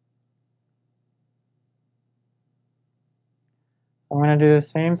 I'm going to do the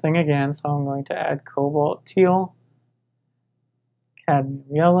same thing again, so I'm going to add Cobalt Teal, Cadmium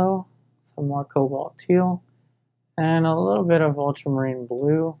Yellow, some more Cobalt Teal, and a little bit of Ultramarine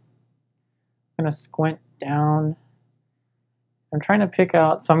Blue. I'm going to squint down. I'm trying to pick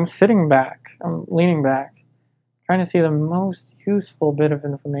out, so I'm sitting back, I'm leaning back, trying to see the most useful bit of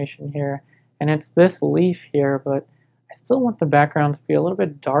information here. And it's this leaf here, but I still want the background to be a little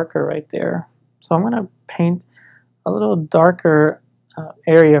bit darker right there. So I'm going to paint a little darker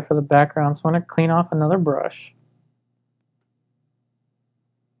area for the background. So I'm going to clean off another brush.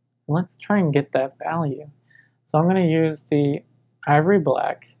 Let's try and get that value. So I'm going to use the Ivory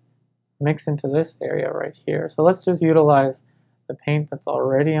Black, mix into this area right here. So let's just utilize the paint that's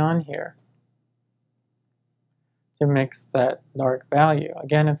already on here to mix that dark value.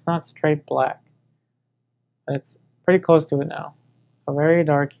 Again, it's not straight black, but it's pretty close to it now. So very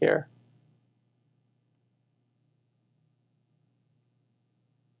dark here.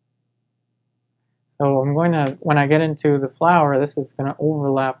 So I'm going to, when I get into the flower, this is going to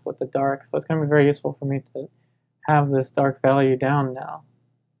overlap with the dark, so it's going to be very useful for me to have this dark value down now.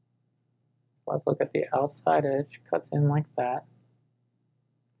 Let's look at the outside edge, cuts in like that.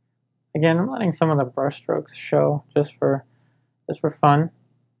 Again, I'm letting some of the brush strokes show just for fun.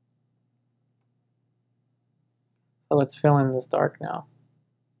 So let's fill in this dark now.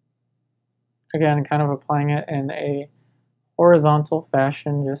 Again, kind of applying it in a horizontal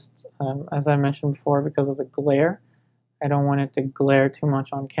fashion, just as I mentioned before, because of the glare. I don't want it to glare too much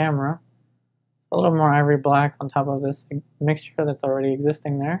on camera. A little more Ivory Black on top of this mixture that's already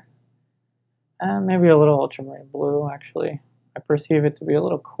existing there. And maybe a little Ultramarine Blue, actually. I perceive it to be a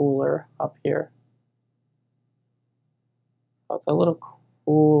little cooler up here. So it's a little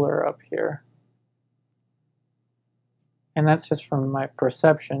cooler up here. And that's just from my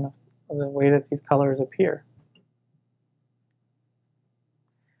perception of the way that these colors appear.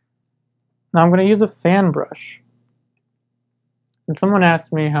 Now I'm going to use a fan brush. And someone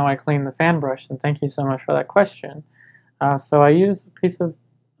asked me how I clean the fan brush, and thank you so much for that question. So I use a piece of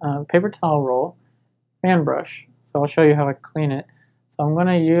paper towel roll, fan brush. So I'll show you how I clean it. So I'm going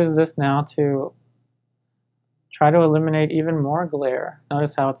to use this now to try to eliminate even more glare.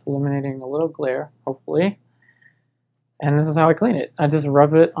 Notice how it's eliminating a little glare, hopefully. And this is how I clean it. I just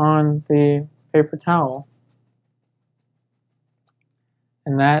rub it on the paper towel.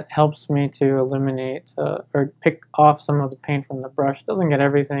 And that helps me to eliminate or pick off some of the paint from the brush. It doesn't get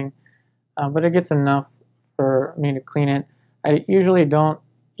everything, but it gets enough for me to clean it. I usually don't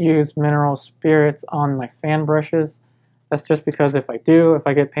use mineral spirits on my fan brushes. That's just because if I do, if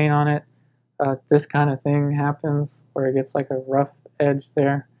I get paint on it, this kind of thing happens where it gets like a rough edge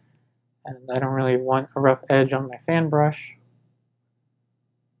there. And I don't really want a rough edge on my fan brush.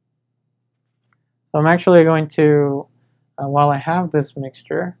 So I'm actually going to, while I have this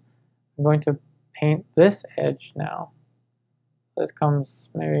mixture, I'm going to paint this edge now. This comes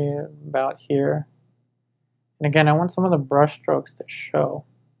maybe about here. And again, I want some of the brush strokes to show.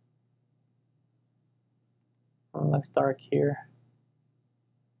 And let's dark here.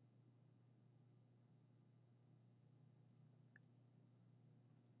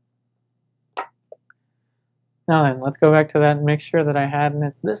 Now then, let's go back to that mixture that I had,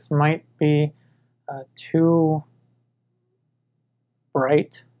 and this might be too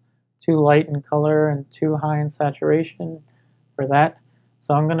bright, too light in color, and too high in saturation for that.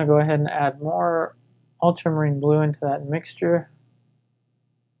 So I'm going to go ahead and add more ultramarine blue into that mixture.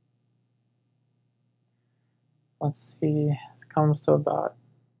 Let's see, it comes to about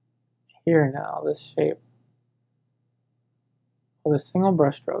here now, this shape. With a single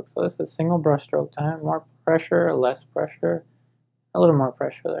brush stroke. So this is single brush stroke time. More pressure, less pressure, a little more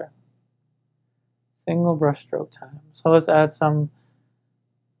pressure there. Single brush stroke time. So let's add some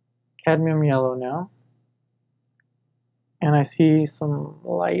cadmium yellow now. And I see some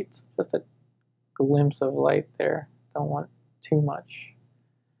light, just a glimpse of light there. Don't want too much.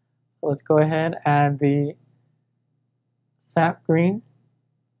 So let's go ahead and add the sap green,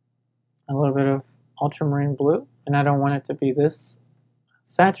 a little bit of ultramarine blue, and I don't want it to be this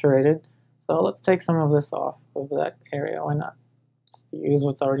saturated, so let's take some of this off of that area. Why not? Just use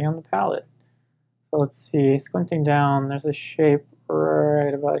what's already on the palette. So let's see, squinting down, there's a shape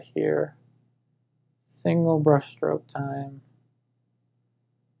right about here. Single brush stroke time.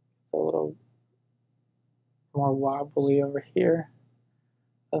 It's a little more wobbly over here.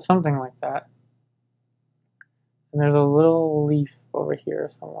 So something like that. And there's a little leaf over here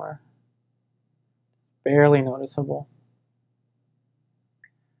somewhere. Barely noticeable.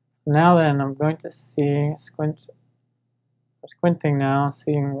 Now then, I'm going to see, I'm squinting now,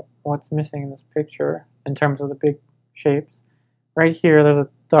 seeing what's missing in this picture in terms of the big shapes. Right here, there's a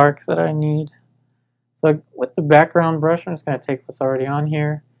dark that I need. So with the background brush, I'm just going to take what's already on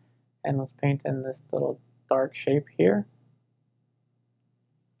here, and let's paint in this little dark shape here.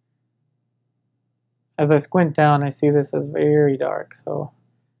 As I squint down, I see this as very dark, so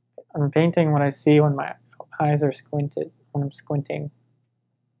I'm painting what I see when my eyes are squinted, when I'm squinting.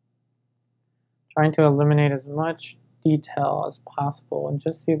 Trying to eliminate as much detail as possible and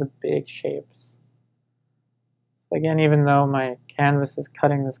just see the big shapes. Again, even though my canvas is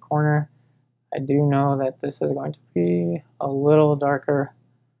cutting this corner, I do know that this is going to be a little darker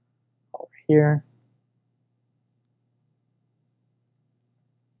over here.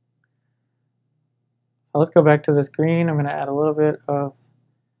 So let's go back to this green. I'm going to add a little bit of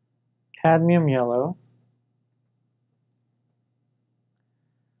cadmium yellow.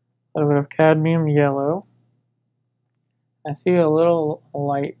 A little bit of cadmium yellow. I see a little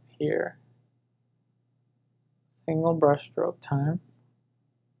light here. Single brush stroke time.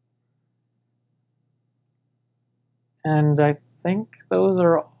 And I think those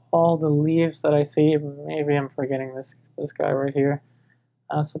are all the leaves that I see. Maybe I'm forgetting this guy right here.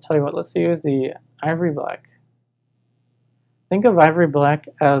 So tell you what, let's use the ivory black. Think of ivory black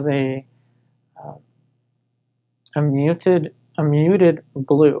as a muted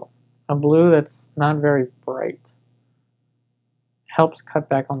blue. A blue that's not very bright. Helps cut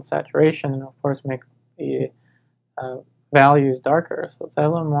back on saturation and of course make the values darker. So let's add a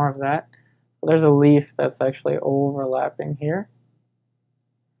little more of that. There's a leaf that's actually overlapping here.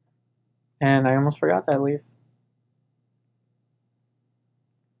 And I almost forgot that leaf.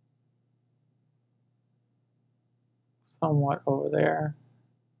 Somewhat over there.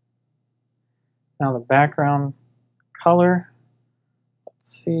 Now the background color. Let's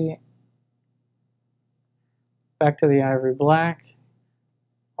see. Back to the ivory black.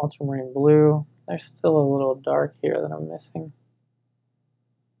 Ultramarine blue. There's still a little dark here that I'm missing.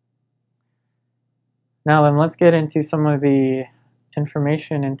 Now then, let's get into some of the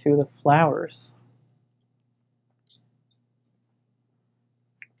information into the flowers.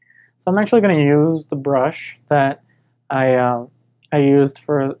 So I'm actually going to use the brush that I used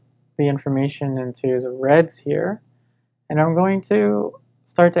for the information into the reds here, and I'm going to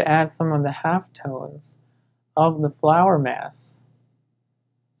start to add some of the halftones of the flower mass.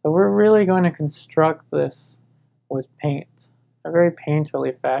 So we're really going to construct this with paint, a very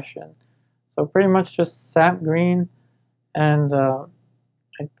painterly fashion. So pretty much just sap green, and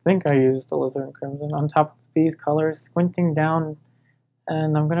I think I used alizarin crimson on top of these colors, squinting down,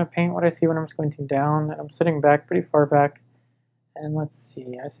 and I'm going to paint what I see when I'm squinting down, and I'm sitting back, pretty far back, and let's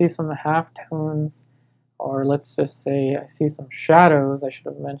see, I see some half-tones, or let's just say I see some shadows. I should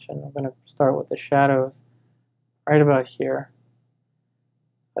have mentioned, I'm going to start with the shadows right about here.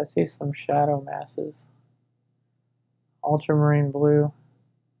 I see some shadow masses. Ultramarine blue,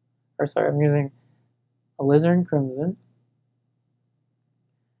 or sorry, I'm using alizarin crimson.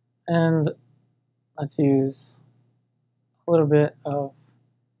 And let's use a little bit of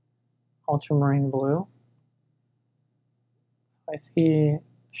ultramarine blue. I see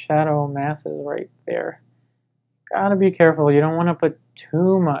shadow masses right there. Gotta be careful, you don't want to put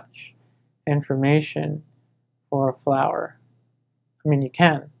too much information for a flower. I mean, you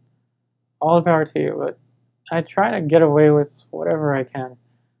can. All the power to you, but I try to get away with whatever I can,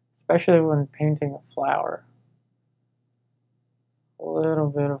 especially when painting a flower. A little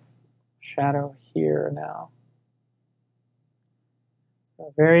bit of shadow here now.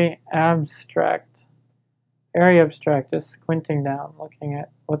 Very abstract, just squinting down, looking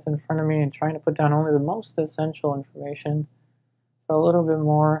at what's in front of me and trying to put down only the most essential information. So a little bit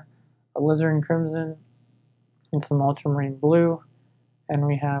more alizarin crimson and some ultramarine blue, and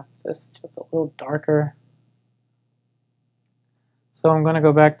we have this just a little darker. So I'm going to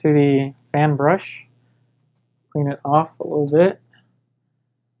go back to the fan brush, clean it off a little bit,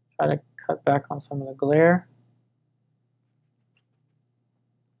 try to cut back on some of the glare.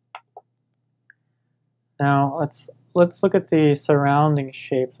 Now let's look at the surrounding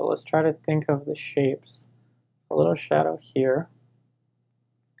shapes. So let's try to think of the shapes. A little shadow here.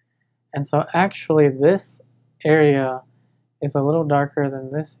 And so actually this area is a little darker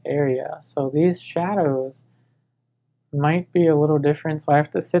than this area. So these shadows might be a little different. So I have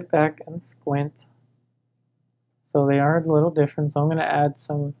to sit back and squint. So they are a little different. So I'm going to add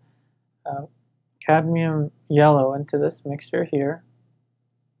some cadmium yellow into this mixture here.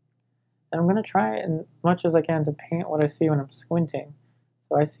 And I'm going to try as much as I can to paint what I see when I'm squinting.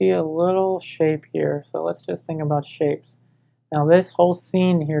 So I see a little shape here. So let's just think about shapes. Now this whole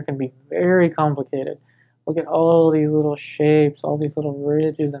scene here can be very complicated. Look at all these little shapes, all these little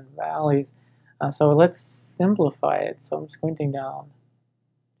ridges and valleys. So let's simplify it. So I'm squinting down,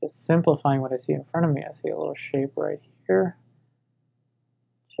 just simplifying what I see in front of me. I see a little shape right here.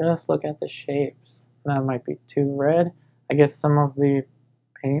 Just look at the shapes. That might be too red. I guess some of the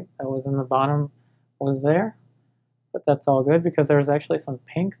paint that was in the bottom was there, but that's all good because there's actually some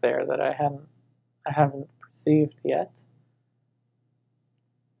pink there that I haven't perceived yet.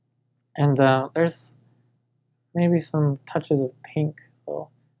 And there's maybe some touches of pink, so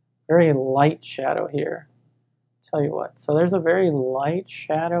very light shadow here. Tell you what, so there's a very light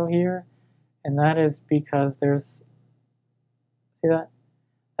shadow here, and that is because there's, see that?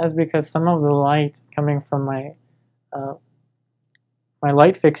 That's because some of the light coming from my my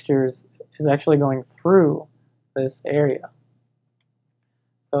light fixtures is actually going through this area.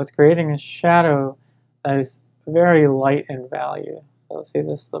 So it's creating a shadow that is very light in value. So see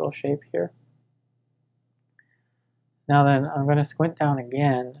this little shape here? Now then, I'm going to squint down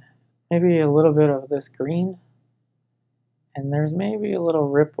again. Maybe a little bit of this green. And there's maybe a little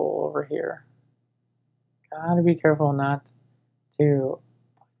ripple over here. Gotta be careful not to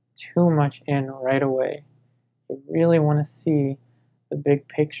put too much in right away. You really want to see the big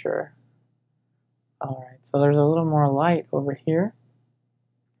picture. Alright, so there's a little more light over here.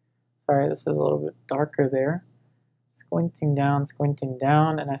 Sorry, this is a little bit darker there. Squinting down,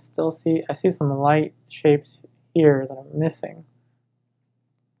 and I see some light shapes here that I'm missing.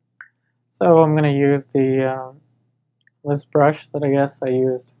 So I'm going to use the this brush that I guess I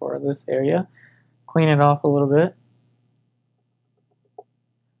used for this area. Clean it off a little bit.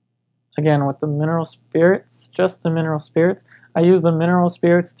 Again, with the mineral spirits, just the mineral spirits. I use the mineral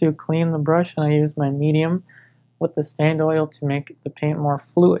spirits to clean the brush, and I use my medium with the stand oil to make the paint more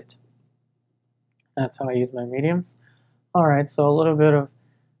fluid. That's how I use my mediums. Alright, so a little bit of,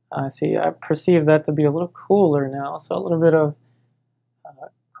 I perceive that to be a little cooler now, so a little bit of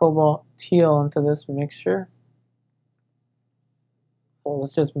cobalt teal into this mixture. So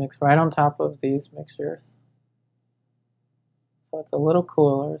let's just mix right on top of these mixtures. So it's a little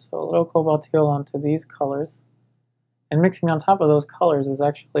cooler, so a little cobalt teal onto these colors. And mixing on top of those colors is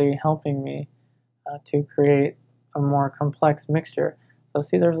actually helping me to create a more complex mixture. So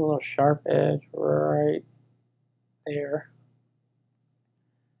see, there's a little sharp edge right there.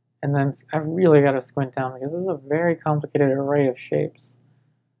 And then I really got to squint down because this is a very complicated array of shapes.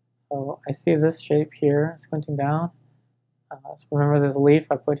 So I see this shape here, squinting down. So remember this leaf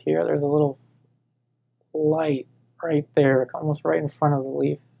I put here? There's a little light right there, almost right in front of the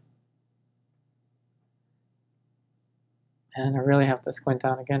leaf. And I really have to squint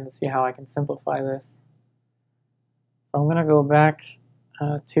down again to see how I can simplify this. So I'm going to go back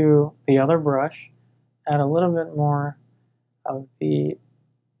to the other brush, add a little bit more of the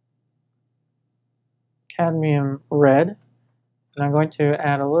cadmium red, and I'm going to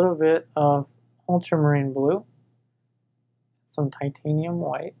add a little bit of ultramarine blue, some titanium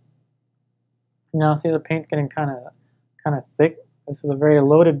white. Now see the paint's getting kind of thick. This is a very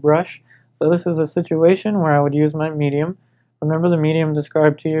loaded brush, so this is a situation where I would use my medium. Remember the medium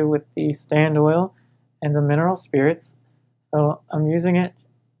described to you with the stand oil and the mineral spirits. So I'm using it,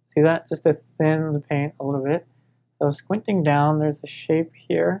 see that, just to thin the paint a little bit. So squinting down, there's a shape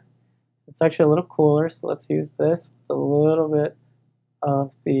here. It's actually a little cooler, so let's use this with a little bit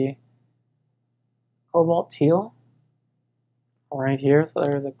of the cobalt teal right here. So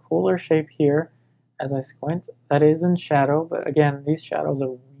there's a cooler shape here as I squint. That is in shadow, but again, these shadows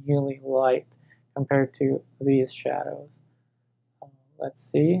are really light compared to these shadows. Let's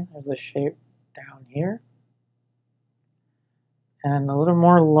see, there's a shape down here. And a little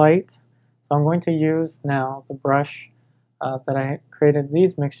more light. So I'm going to use now the brush that I created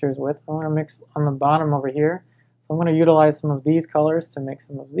these mixtures with. I'm going to mix on the bottom over here. So I'm going to utilize some of these colors to make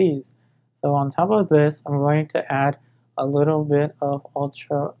some of these. So on top of this, I'm going to add a little bit of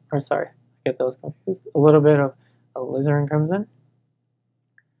get those confused. A little bit of Alizarin crimson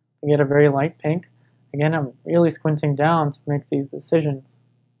to get a very light pink. Again, I'm really squinting down to make these decisions.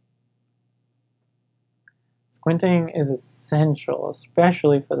 Squinting is essential,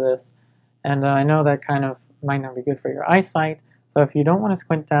 especially for this. And I know that kind of might not be good for your eyesight. So if you don't want to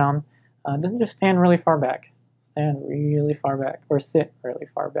squint down, then just stand really far back. Stand really far back, or sit really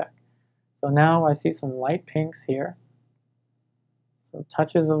far back. So now I see some light pinks here. Some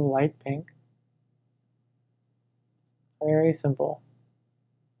touches of light pink. Very simple.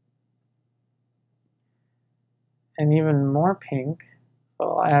 And even more pink,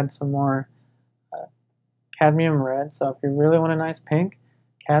 so I'll add some more cadmium red. So if you really want a nice pink,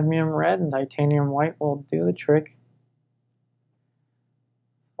 cadmium red and titanium white will do the trick.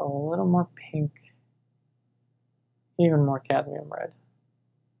 So a little more pink, even more cadmium red.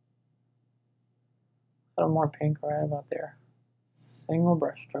 A little more pink right about there. Single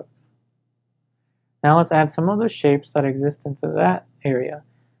brush strokes. Now let's add some of the shapes that exist into that area.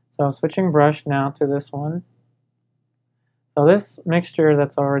 So I'm switching brush now to this one. So this mixture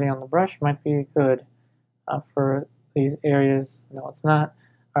that's already on the brush might be good for these areas. No, it's not.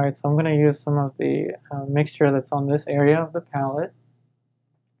 Alright, so I'm going to use some of the mixture that's on this area of the palette.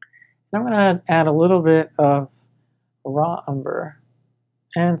 And I'm going to add a little bit of raw umber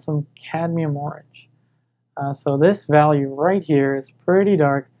and some cadmium orange. So this value right here is pretty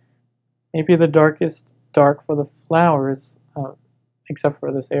dark. Maybe the darkest dark for the flowers, except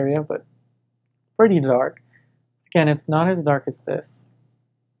for this area, but pretty dark. Again, it's not as dark as this.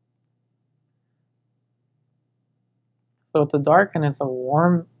 So it's a dark and it's a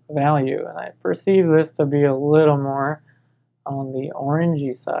warm value, and I perceive this to be a little more on the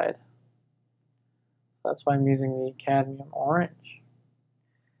orangey side. That's why I'm using the cadmium orange.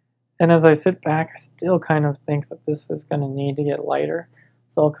 And as I sit back, I still kind of think that this is going to need to get lighter,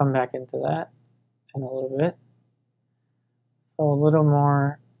 so I'll come back into that in a little bit. So a little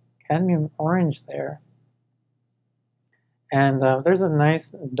more cadmium orange there. And there's a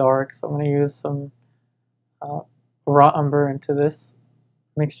nice dark, so I'm going to use some raw umber into this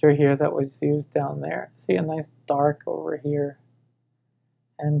mixture here that was used down there. See a nice dark over here.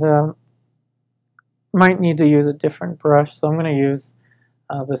 And might need to use a different brush, so I'm going to use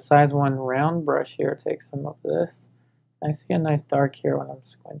the size 1 round brush here. Take some of this. I see a nice dark here when I'm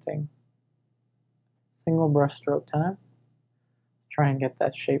squinting. Single brush stroke time. Try and get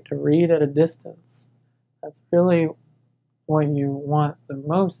that shape to read at a distance. That's really what you want the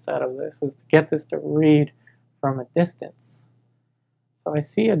most out of this, is to get this to read from a distance. So I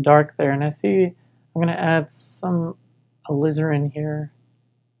see a dark there, and I see I'm going to add some alizarin here.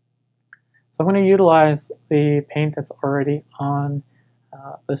 So I'm going to utilize the paint that's already on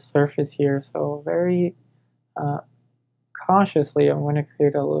the surface here. So very cautiously, I'm going to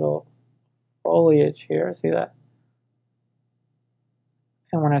create a little foliage here. See that?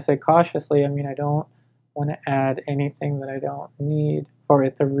 And when I say cautiously, I mean I don't want to add anything that I don't need for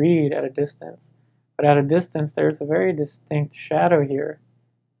it to read at a distance. But at a distance, there's a very distinct shadow here.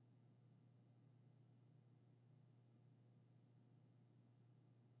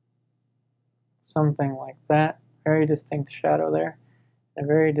 something like that. Very distinct shadow there. A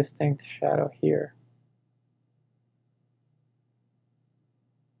very distinct shadow here.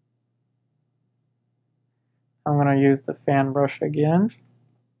 I'm going to use the fan brush again.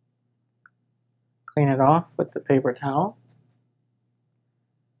 Clean it off with the paper towel.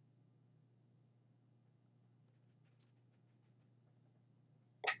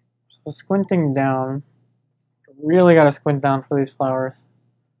 So squinting down, really got to squint down for these flowers.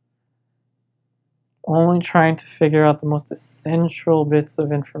 Only trying to figure out the most essential bits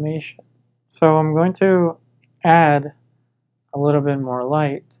of information. So I'm going to add a little bit more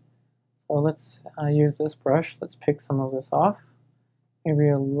light. So let's use this brush. Let's pick some of this off. Maybe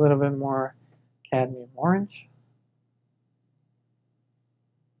a little bit more cadmium orange.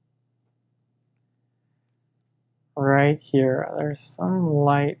 Right here, there's some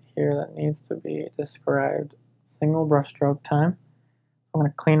light here that needs to be described. Single brush stroke time. I'm going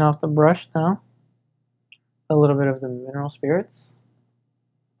to clean off the brush now. A little bit of the mineral spirits.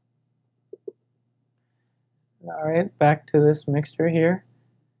 Alright, back to this mixture here.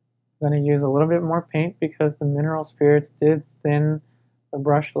 I'm going to use a little bit more paint because the mineral spirits did thin the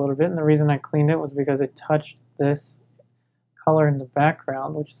brush a little bit, and the reason I cleaned it was because it touched this color in the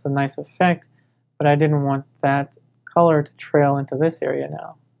background, which is a nice effect, but I didn't want that color to trail into this area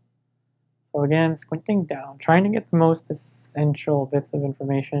now. So again, squinting down, trying to get the most essential bits of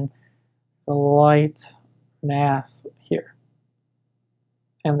information, the light mass here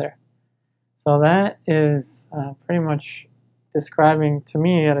and there. So that is pretty much describing to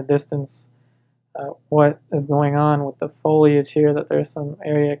me at a distance what is going on with the foliage here, that there's some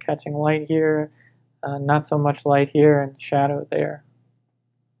area catching light here, not so much light here, and shadow there.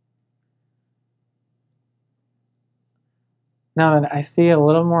 Now that I see a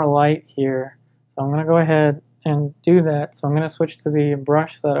little more light here, so I'm going to go ahead and do that. So I'm going to switch to the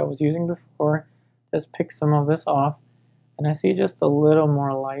brush that I was using before, just pick some of this off, and I see just a little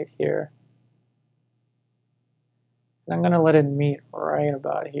more light here. And I'm going to let it meet right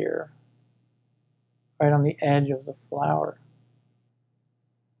about here, right on the edge of the flower.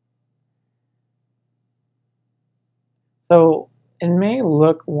 So it may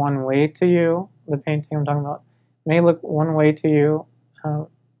look one way to you, the painting I'm talking about, may look one way to you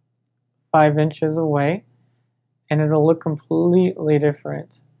 5 inches away, and it'll look completely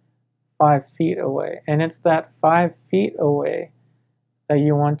different 5 feet away. And it's that 5 feet away that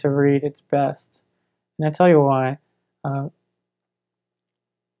you want to read its best. And I'll tell you why.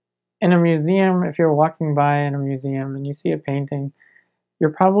 In a museum, if you're walking by in a museum and you see a painting,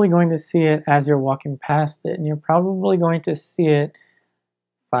 you're probably going to see it as you're walking past it, and you're probably going to see it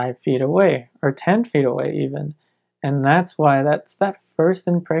 5 feet away, or 10 feet away even. And that's why, that's that first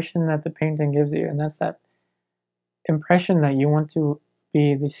impression that the painting gives you, and that's that impression that you want to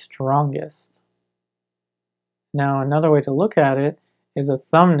be the strongest. Now, another way to look at it is a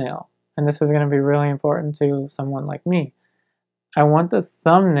thumbnail, and this is going to be really important to someone like me. I want the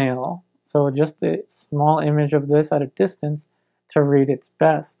thumbnail, so just a small image of this at a distance, to read its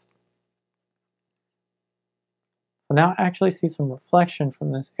best. So now I actually see some reflection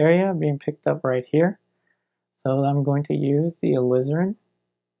from this area being picked up right here. So I'm going to use the alizarin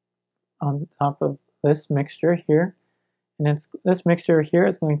on top of this mixture here. And this mixture here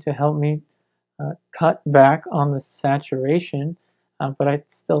is going to help me cut back on the saturation, but I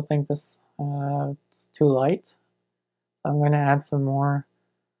still think this is too light. I'm going to add some more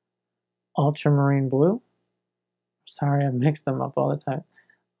ultramarine blue. Sorry, I mix them up all the time.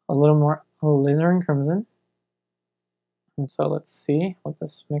 A little more alizarin crimson. And so let's see what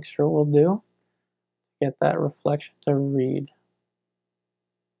this mixture will do. Get that reflection to read.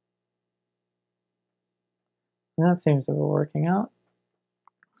 And that seems to be working out.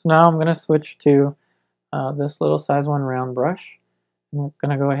 So now I'm going to switch to this little size 1 round brush. I'm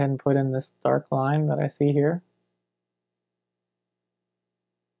going to go ahead and put in this dark line that I see here.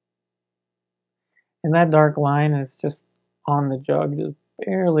 And that dark line is just on the jug, just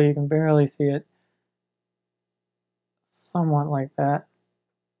barely, you can barely see it. Somewhat like that.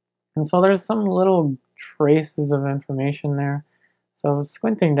 And so there's some little traces of information there. So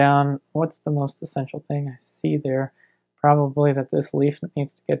squinting down, what's the most essential thing I see there? Probably that this leaf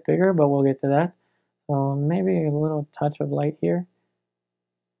needs to get bigger, but we'll get to that. So maybe a little touch of light here,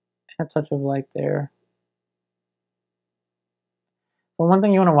 and a touch of light there. So one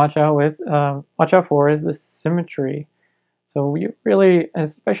thing you want to watch out for is the symmetry. So you really,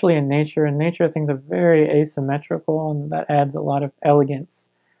 especially in nature, things are very asymmetrical, and that adds a lot of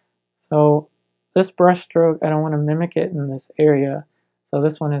elegance. So this brush stroke, I don't want to mimic it in this area. So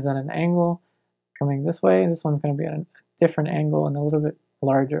this one is at an angle coming this way, and this one's going to be at a different angle and a little bit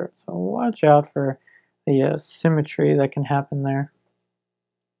larger. So watch out for the symmetry that can happen there.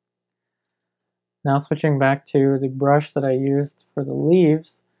 Now switching back to the brush that I used for the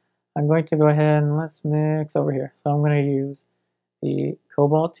leaves, I'm going to go ahead and let's mix over here. So I'm going to use the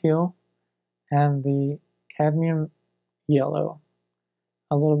Cobalt Teal and the Cadmium Yellow,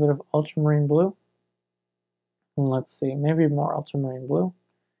 a little bit of Ultramarine Blue, and let's see, maybe more Ultramarine Blue.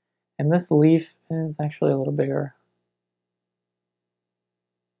 And this leaf is actually a little bigger.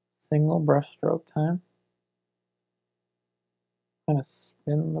 Single brush stroke time. I'm going to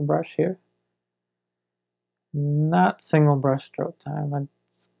spin the brush here. Not single brush stroke time.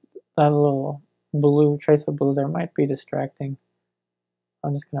 That little blue, trace of blue there might be distracting.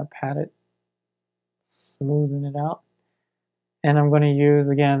 I'm just going to pat it, smoothen it out. And I'm going to use,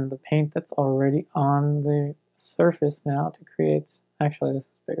 again, the paint that's already on the surface now to create, actually this is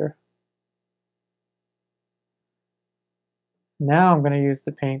bigger. Now I'm going to use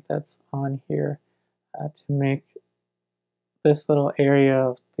the paint that's on here to make this little area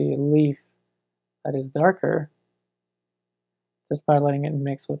of the leaf that is darker, just by letting it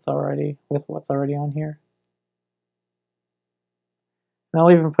mix with what's already on here. And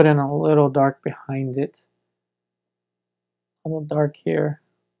I'll even put in a little dark behind it. A little dark here.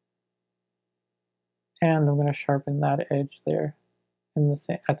 And I'm going to sharpen that edge there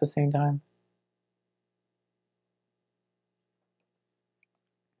at the same time.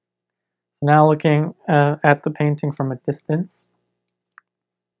 So now looking at the painting from a distance,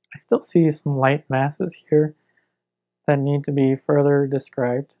 I still see some light masses here that need to be further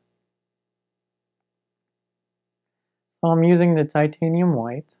described. So I'm using the titanium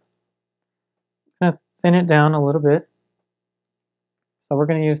white. I'm going to thin it down a little bit. So we're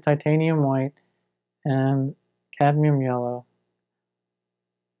going to use titanium white and cadmium yellow.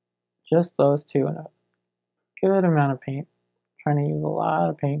 Just those two and a good amount of paint. I'm trying to use a lot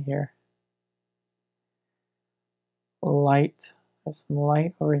of paint here. Light. There's some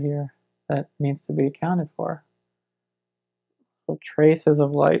light over here that needs to be accounted for. Little traces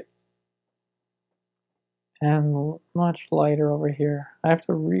of light. And much lighter over here. I have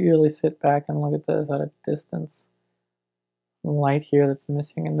to really sit back and look at this at a distance. Light here that's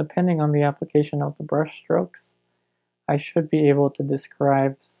missing, and depending on the application of the brush strokes, I should be able to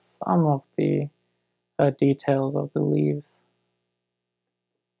describe some of the details of the leaves.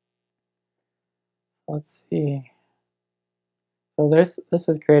 So let's see. So this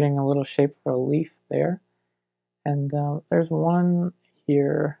is creating a little shape for a leaf there, and there's one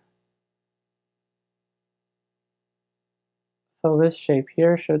here. So this shape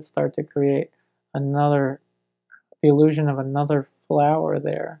here should start to create the illusion of another flower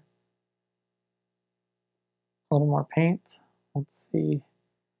there. A little more paint. Let's see.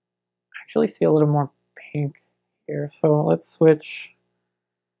 I actually see a little more pink here. So let's switch.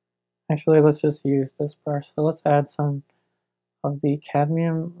 Actually, let's just use this brush. So let's add some of the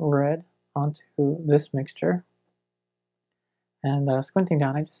cadmium red onto this mixture. And squinting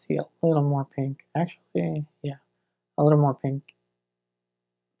down, I just see a little more pink. Actually, yeah, a little more pink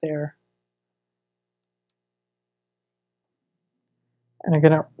there. And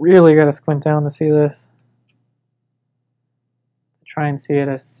I'm really gotta squint down to see this. Try and see it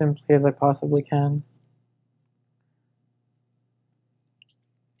as simply as I possibly can.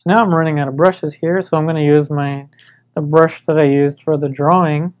 Now I'm running out of brushes here, so I'm going to use the brush that I used for the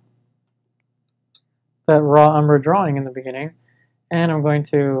drawing, that raw umber drawing in the beginning, and I'm going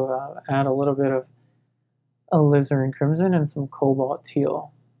to add a little bit of alizarin crimson and some cobalt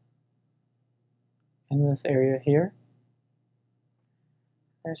teal in this area here.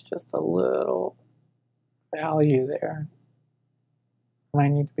 There's just a little value there. Might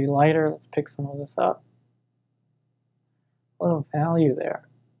need to be lighter. Let's pick some of this up. A little value there.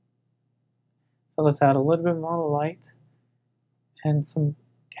 So let's add a little bit more light and some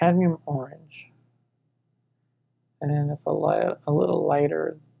cadmium orange. And it's a little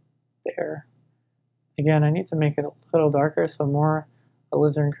lighter there. Again, I need to make it a little darker, so more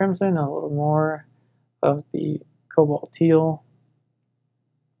alizarin crimson, a little more of the cobalt teal.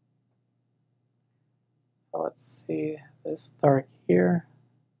 So let's see, this dark here.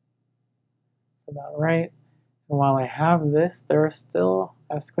 That's about right. And while I have this, there are still,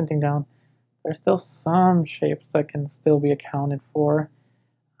 squinting down, there's still some shapes that can still be accounted for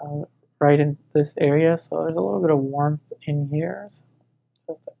right in this area. So there's a little bit of warmth in here. So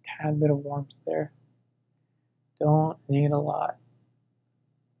just a tad bit of warmth there. Don't need a lot.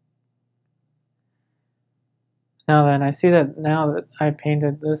 Now then, I see that now that I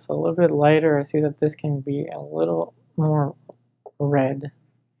painted this a little bit lighter, I see that this can be a little more red.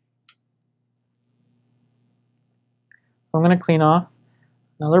 I'm going to clean off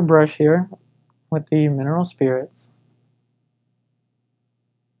Another brush here with the mineral spirits.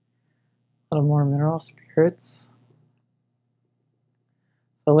 A little more mineral spirits.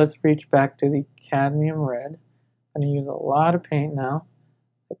 So let's reach back to the cadmium red. I'm going to use a lot of paint now.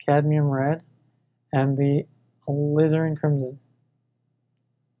 The cadmium red and the alizarin crimson.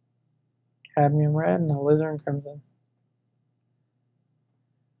 Cadmium red and alizarin crimson.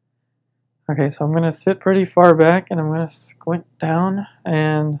 Okay, so I'm going to sit pretty far back and I'm going to squint down,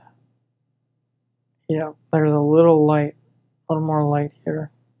 and yeah, there's a little light, a little more light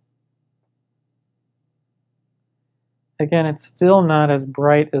here. Again, it's still not as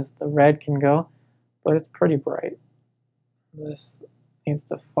bright as the red can go, but it's pretty bright. This needs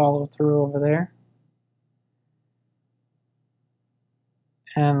to follow through over there.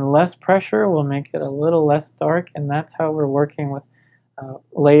 And less pressure will make it a little less dark, and that's how we're working with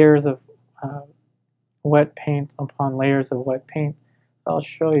layers of wet paint upon layers of wet paint. I'll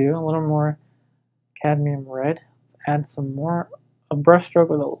show you a little more cadmium red. Let's add some more, a brush stroke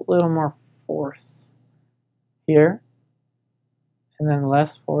with a little more force here, and then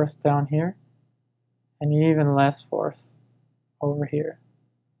less force down here, and even less force over here.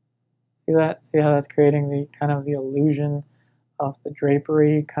 See that? See how that's creating the kind of the illusion of the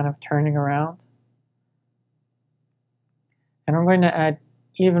drapery kind of turning around? And I'm going to add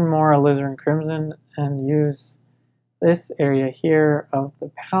even more alizarin crimson and use this area here of the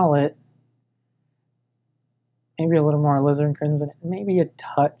palette, maybe a little more alizarin crimson, maybe a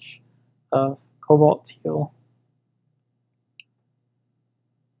touch of cobalt teal.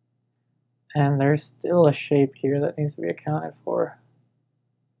 And there's still a shape here that needs to be accounted for.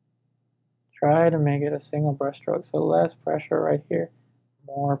 Try to make it a single brush stroke, so less pressure right here,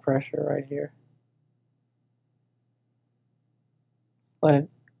 more pressure right here. Just let it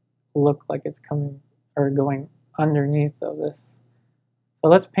look like it's coming or going underneath of this. So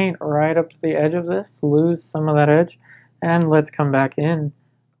let's paint right up to the edge of this, lose some of that edge, and let's come back in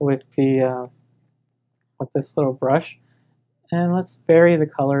with the with this little brush, and let's vary the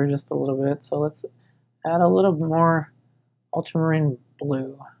color just a little bit. So let's add a little more ultramarine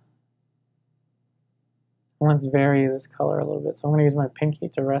blue. Let's vary this color a little bit. So I'm going to use my pinky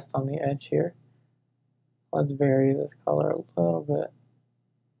to rest on the edge here. Let's vary this color a little bit.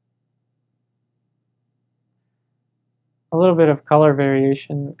 A little bit of color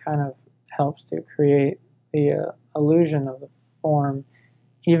variation kind of helps to create the illusion of the form,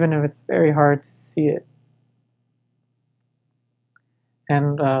 even if it's very hard to see it.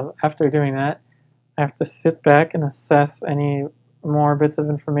 And after doing that, I have to sit back and assess any more bits of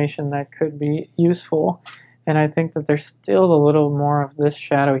information that could be useful. And I think that there's still a little more of this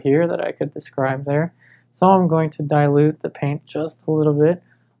shadow here that I could describe there. So I'm going to dilute the paint just a little bit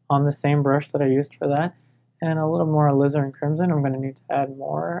on the same brush that I used for that. And a little more alizarin crimson. I'm going to need to add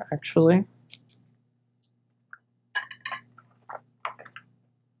more, actually.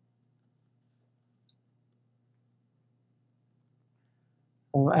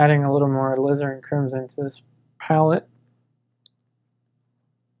 I'm adding a little more alizarin crimson to this palette.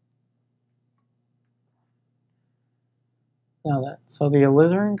 So the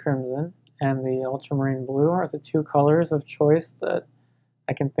alizarin crimson and the ultramarine blue are the two colors of choice that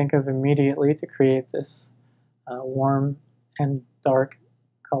I can think of immediately to create this warm and dark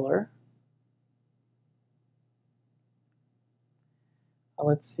color.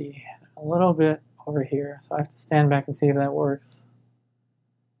 Let's see, a little bit over here. So I have to stand back and see if that works.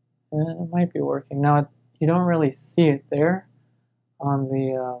 And it might be working. Now, you don't really see it there on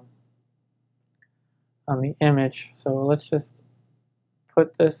the image. So let's just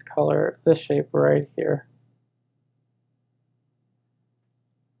put this color, this shape right here.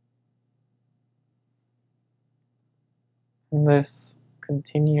 And this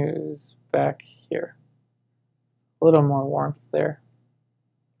continues back here. A little more warmth there.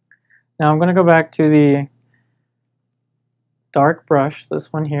 Now I'm going to go back to the dark brush,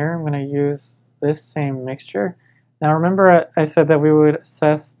 this one here. I'm going to use this same mixture. Now remember I said that we would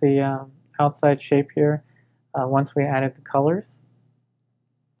assess the outside shape here once we added the colors.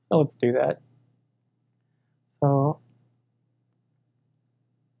 So let's do that. So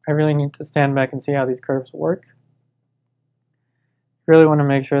I really need to stand back and see how these curves work. Really want to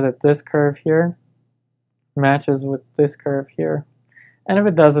make sure that this curve here matches with this curve here. And if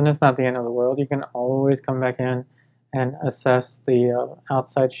it doesn't, it's not the end of the world. You can always come back in and assess the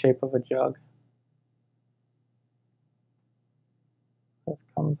outside shape of a jug. This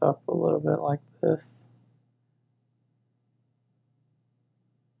comes up a little bit like this.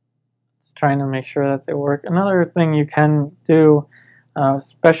 Just trying to make sure that they work. Another thing you can do,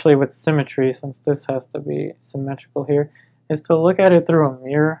 especially with symmetry, since this has to be symmetrical here, is to look at it through a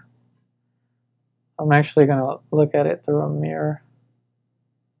mirror. I'm actually going to look at it through a mirror.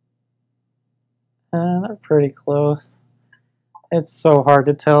 And they're pretty close. It's so hard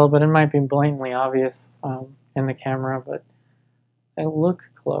to tell, but it might be blatantly obvious in the camera, but they look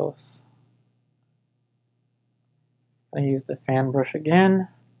close. I use the fan brush again.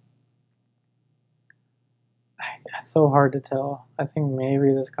 It's so hard to tell. I think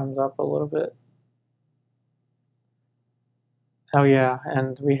maybe this comes up a little bit. Oh yeah,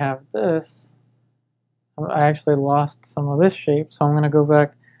 and we have this. I actually lost some of this shape, so I'm going to go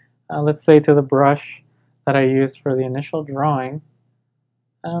back, let's say, to the brush that I used for the initial drawing.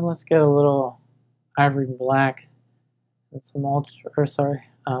 And let's get a little ivory black and some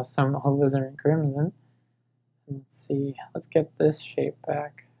some alizarin crimson. Let's see, let's get this shape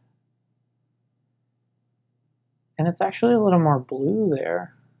back. And it's actually a little more blue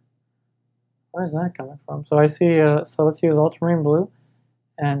there. Where is that coming from? So I see, so let's use ultramarine blue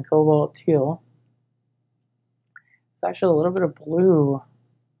and cobalt teal. It's actually a little bit of blue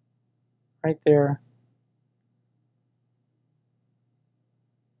right there.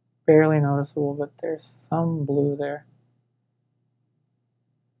 Barely noticeable, but there's some blue there.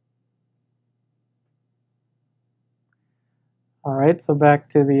 Alright, so back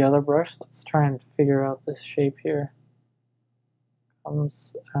to the other brush. Let's try and figure out this shape here.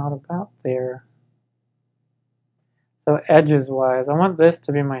 Comes out about there. So edges wise, I want this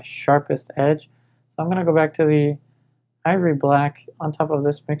to be my sharpest edge. So I'm going to go back to the ivory black on top of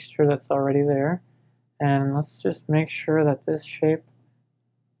this mixture that's already there. And let's just make sure that this shape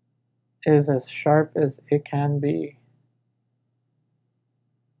is as sharp as it can be.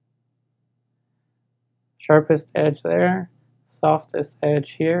 Sharpest edge there, softest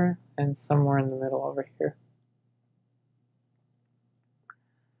edge here, and somewhere in the middle over here.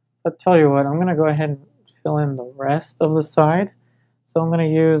 So I'll tell you what, I'm going to go ahead and fill in the rest of the side. So I'm going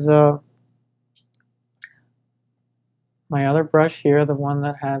to use my other brush here, the one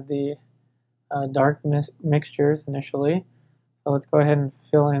that had the dark mixtures initially. So let's go ahead and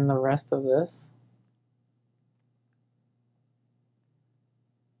fill in the rest of this.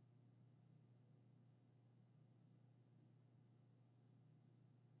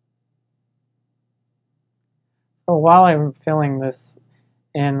 So while I'm filling this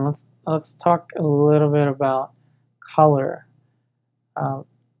in, let's talk a little bit about color.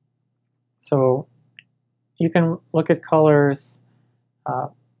 So you can look at colors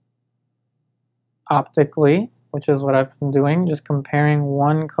optically, which is what I've been doing, just comparing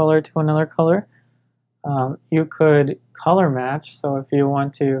one color to another color. You could color match, so if you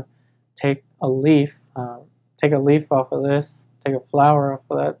want to take a leaf off of this, take a flower off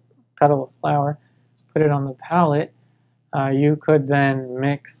of that petal of flower, put it on the palette, you could then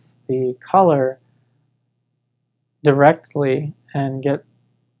mix the color directly and get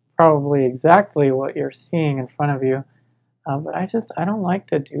probably exactly what you're seeing in front of you. But I don't like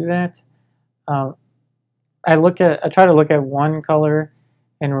to do that. I try to look at one color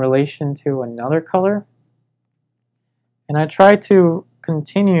in relation to another color, and I try to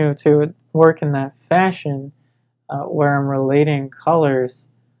continue to work in that fashion where I'm relating colors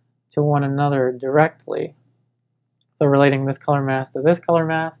to one another directly. So relating this color mass to this color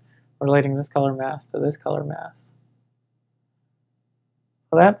mass, relating this color mass to this color mass.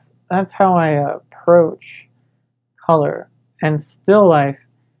 So that's how I approach color. And still life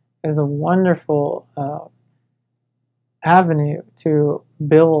is a wonderful avenue to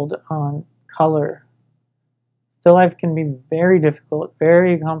build on color. Still life can be very difficult,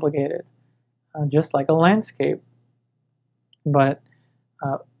 very complicated, just like a landscape. But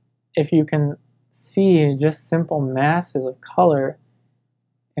if you can see just simple masses of color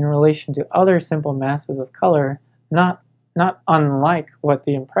in relation to other simple masses of color, not unlike what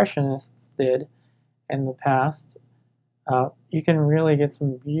the Impressionists did in the past, you can really get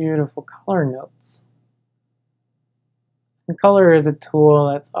some beautiful color notes. And color is a tool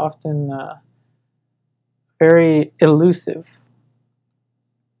that's often very elusive,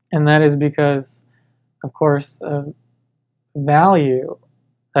 and that is because, of course, value,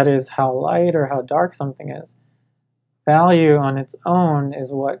 that is how light or how dark something is, value on its own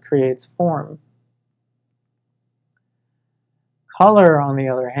is what creates form. Color, on the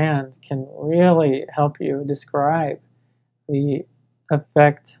other hand, can really help you describe the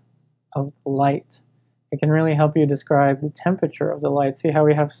effect of light. It can really help you describe the temperature of the light. See how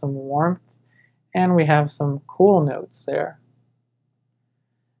we have some warmth and we have some cool notes there.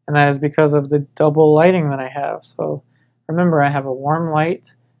 And that is because of the double lighting that I have. So remember, I have a warm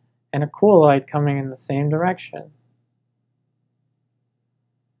light and a cool light coming in the same direction.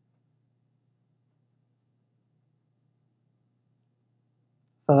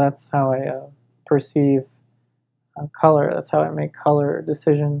 So that's how I perceive color. That's how I make color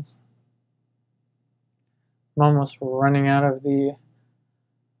decisions. I'm almost running out of the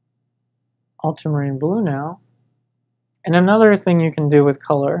ultramarine blue now. And another thing you can do with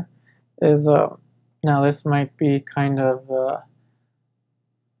color is, now this might be kind of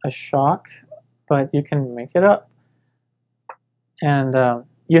a shock, but you can make it up. And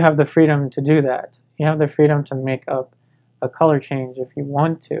you have the freedom to do that. You have the freedom to make up a color change if you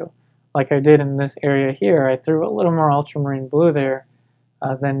want to. Like I did in this area here, I threw a little more ultramarine blue there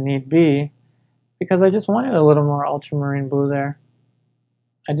than need be, because I just wanted a little more ultramarine blue there.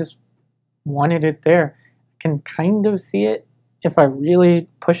 I just wanted it there. I can kind of see it. If I really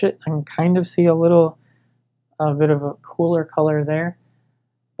push it, I can kind of see a bit of a cooler color there,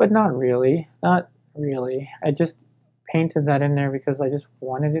 but not really, not really. I just painted that in there because I just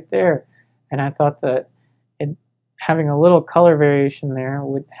wanted it there, and I thought that having a little color variation there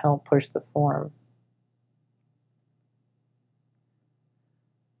would help push the form.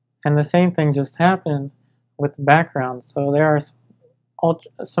 And the same thing just happened with the background. So there are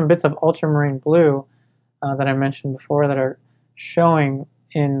some bits of ultramarine blue that I mentioned before that are showing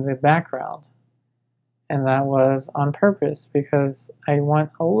in the background. And that was on purpose because I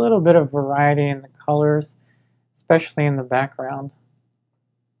want a little bit of variety in the colors, especially in the background.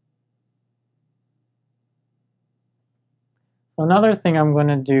 So another thing I'm going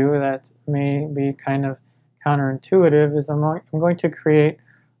to do that may be kind of counterintuitive is I'm going to create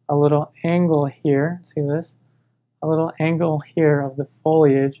a little angle here. See this? A little angle here of the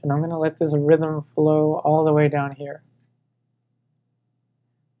foliage, and I'm going to let this rhythm flow all the way down here.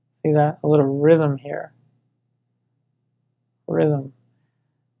 See that? A little rhythm here. Rhythm.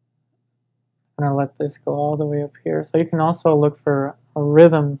 I'm going to let this go all the way up here. So you can also look for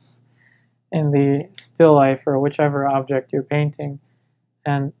rhythms in the still life or whichever object you're painting.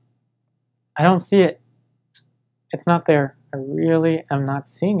 And I don't see it. It's not there. I really am not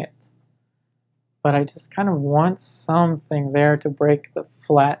seeing it. But I just kind of want something there to break the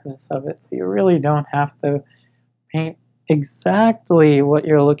flatness of it. So you really don't have to paint exactly what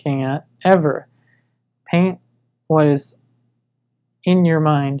you're looking at ever. Paint what is in your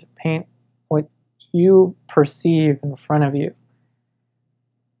mind. Paint what you perceive in front of you.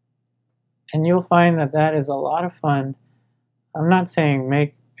 And you'll find that that is a lot of fun. I'm not saying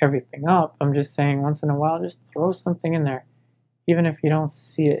make everything up. I'm just saying once in a while, just throw something in there, even if you don't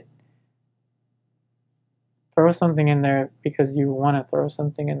see it. Throw something in there because you want to throw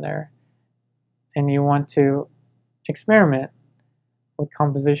something in there. And you want to experiment with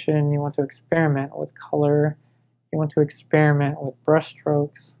composition. You want to experiment with color. You want to experiment with brush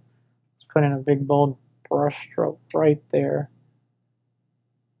strokes. Let's put in a big bold brush stroke right there.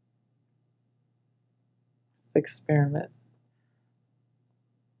 Just experiment.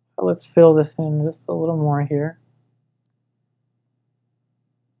 So let's fill this in just a little more here.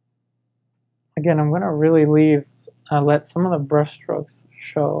 Again, I'm going to really let some of the brush strokes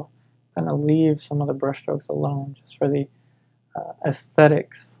show. I'm going to leave some of the brush strokes alone just for the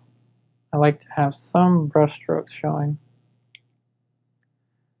aesthetics. I like to have some brush strokes showing.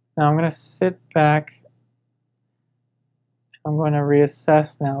 Now I'm going to sit back. I'm going to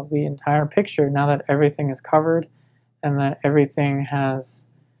reassess now the entire picture now that everything is covered and that everything has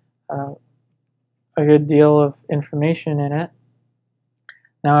a good deal of information in it.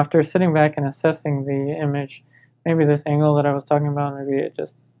 Now after sitting back and assessing the image, maybe this angle that I was talking about, maybe it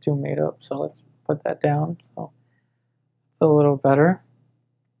just is too made up, so let's put that down. So it's a little better.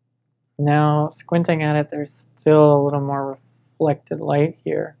 Now squinting at it, there's still a little more reflected light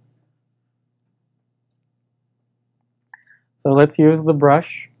here. So let's use the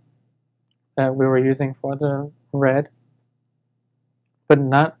brush that we were using for the red, but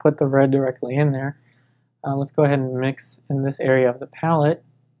not put the red directly in there. Let's go ahead and mix in this area of the palette.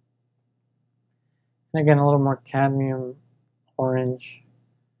 And again, a little more cadmium orange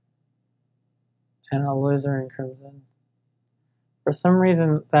and alizarin crimson. For some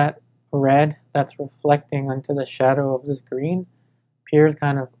reason, that red that's reflecting onto the shadow of this green appears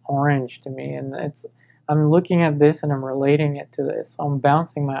kind of orange to me, and I'm looking at this and I'm relating it to this. So I'm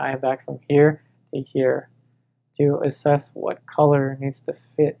bouncing my eye back from here to here to assess what color needs to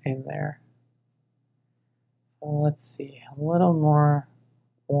fit in there. So let's see, a little more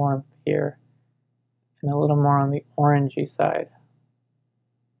warmth here and a little more on the orangey side.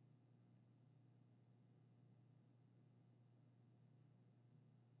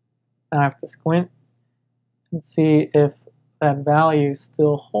 Now I have to squint and see if that value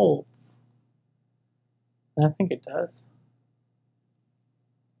still holds. And I think it does.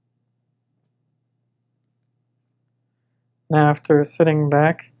 Now after sitting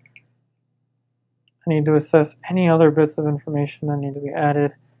back, I need to assess any other bits of information that need to be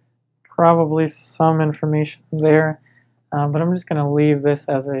added. Probably some information there, but I'm just going to leave this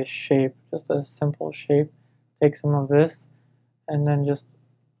as a shape, just a simple shape. Take some of this and then just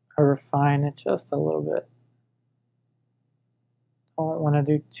refine it just a little bit. Don't want to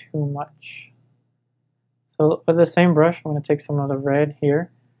do too much. So with the same brush, I'm going to take some of the red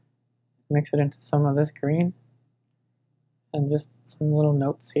here, mix it into some of this green, and just some little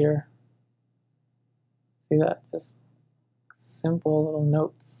notes here. See that? Just simple little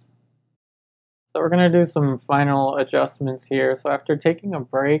notes. So we're going to do some final adjustments here. So after taking a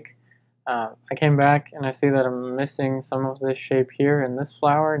break, I came back and I see that I'm missing some of this shape here, and this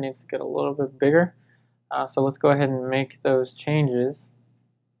flower needs to get a little bit bigger. So let's go ahead and make those changes.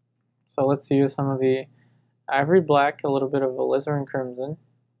 So let's use some of the Ivory Black, a little bit of Alizarin Crimson.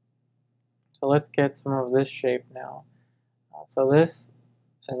 So let's get some of this shape now. So this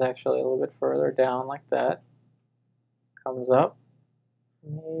is actually a little bit further down like that. Comes up,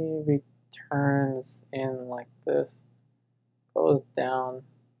 maybe turns in like this, goes down,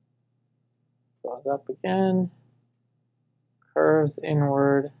 goes up again, curves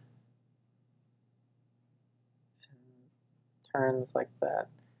inward, and turns like that.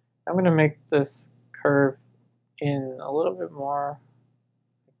 I'm going to make this curve in a little bit more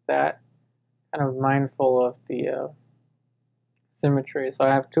like that, kind of mindful of the symmetry. So I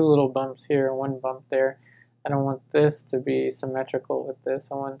have two little bumps here and one bump there. I don't want this to be symmetrical with this.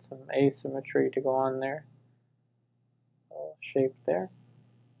 I want some asymmetry to go on there. A little shape there.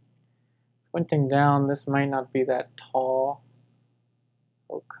 Squinting down, this might not be that tall.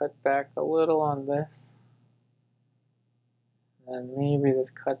 We'll cut back a little on this. And maybe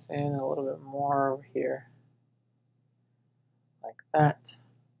this cuts in a little bit more over here. Like that.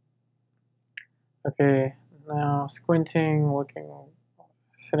 Okay, now squinting, looking,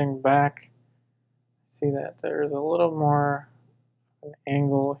 sitting back. See that there's a little more an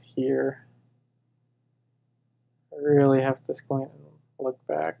angle here. I really have to squint and look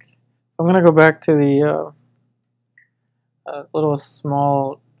back. I'm going to go back to the little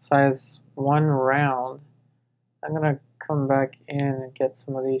small size 1 round. I'm going to come back in and get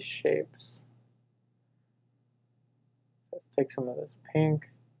some of these shapes. Let's take some of this pink,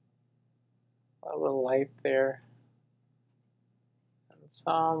 a little light there.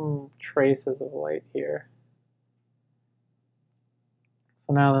 Some traces of light here.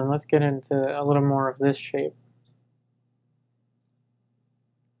 So now then, let's get into a little more of this shape.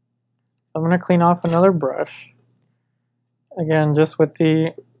 I'm going to clean off another brush. Again, just with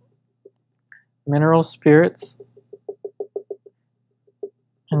the mineral spirits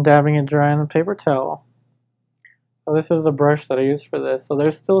and dabbing it dry on the paper towel. So this is the brush that I use for this. So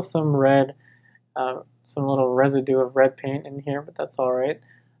there's still some red, some little residue of red paint in here, but that's all right.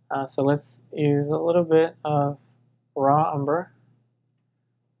 So let's use a little bit of raw umber.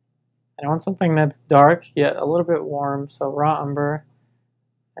 And I want something that's dark yet a little bit warm, so raw umber.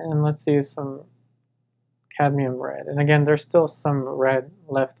 And let's use some cadmium red. And again, there's still some red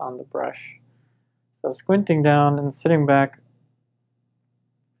left on the brush. So squinting down and sitting back,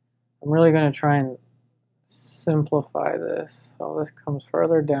 I'm really going to try and simplify this. So this comes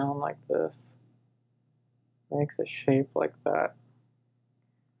further down like this. Makes a shape like that.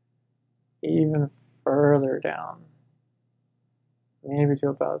 Even further down. Maybe to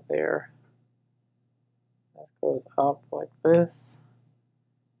about there. This goes up like this.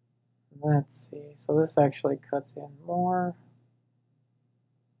 Let's see. So this actually cuts in more.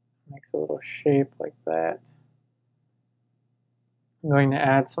 Makes a little shape like that. I'm going to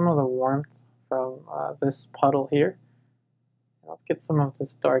add some of the warmth from this puddle here. Let's get some of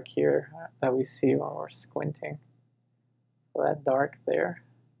this dark here that we see when we're squinting. So that dark there.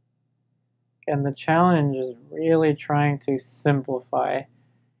 Again, the challenge is really trying to simplify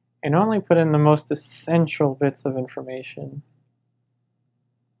and only put in the most essential bits of information.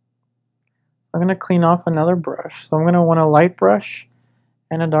 I'm going to clean off another brush. So I'm going to want a light brush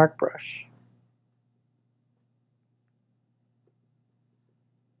and a dark brush.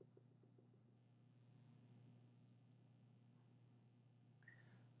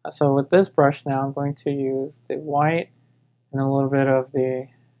 So with this brush now, I'm going to use the white and a little bit of the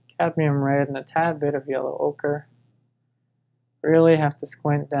cadmium red and a tad bit of yellow ochre. Really have to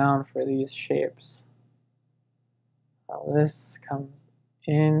squint down for these shapes. This comes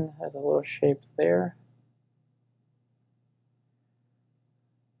in as a little shape there.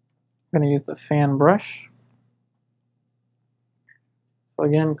 I'm going to use the fan brush. So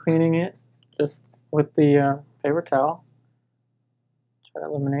again, cleaning it just with the paper towel. Try to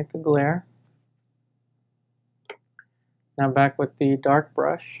eliminate the glare. Now back with the dark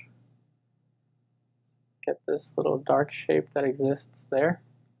brush. Get this little dark shape that exists there.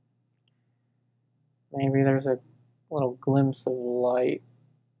 Maybe there's a little glimpse of light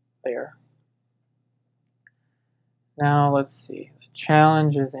there. Now let's see. The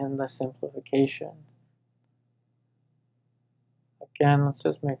challenge is in the simplification. Again, let's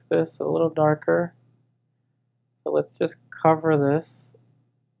just make this a little darker. So let's just cover this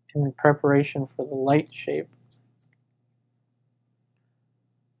in preparation for the light shape.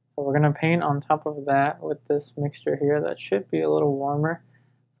 So we're going to paint on top of that with this mixture here that should be a little warmer.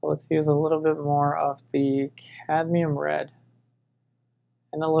 So let's use a little bit more of the cadmium red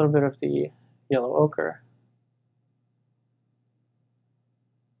and a little bit of the yellow ochre.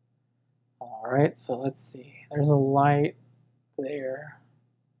 Alright, so let's see. There's a light there.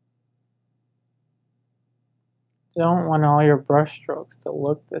 Don't want all your brush strokes to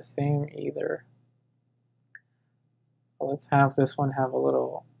look the same either. So let's have this one have a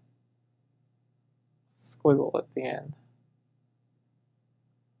little squiggle at the end.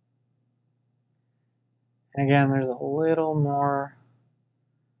 And again, there's a little more,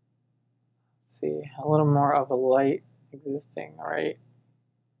 let's see, a little more of a light existing right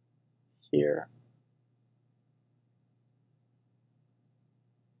here.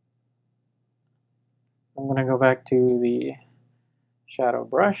 I'm going to go back to the shadow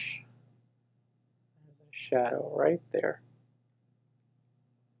brush. There's a shadow right there.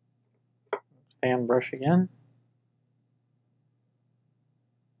 Fan brush again.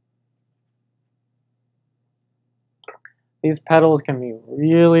 These petals can be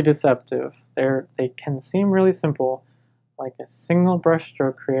really deceptive. They can seem really simple, like a single brush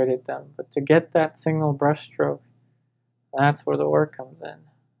stroke created them. But to get that single brush stroke, that's where the work comes in. And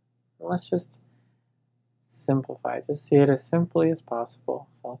let's just simplify. Just see it as simply as possible.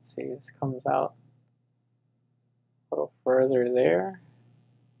 So let's see, this comes out a little further there.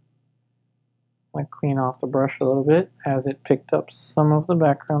 I clean off the brush a little bit as it picked up some of the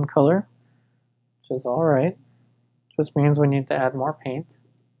background color, which is alright. Just means we need to add more paint.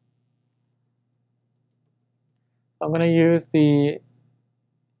 I'm going to use the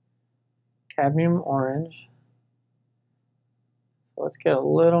cadmium orange. So let's get a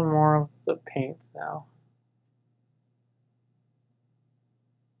little more of the paint now.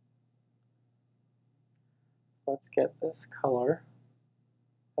 Let's get this color.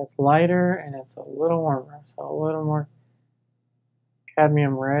 It's lighter and it's a little warmer, so a little more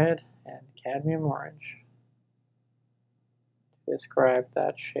cadmium red and cadmium orange to describe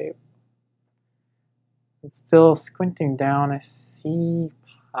that shape. And still squinting down, I see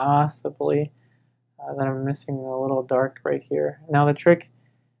possibly that I'm missing a little dark right here. Now the trick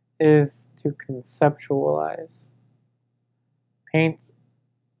is to conceptualize. Paint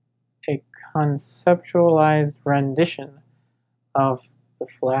a conceptualized rendition of the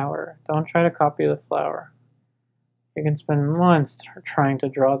flower. Don't try to copy the flower. You can spend months trying to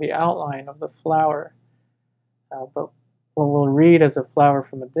draw the outline of the flower, but what we'll read as a flower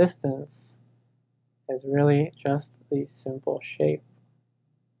from a distance is really just the simple shape.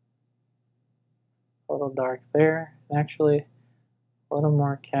 A little dark there, and actually a little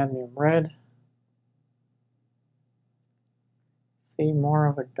more cadmium red. See more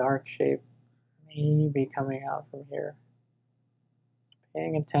of a dark shape maybe coming out from here.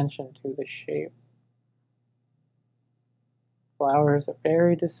 Paying attention to the shape. Flowers are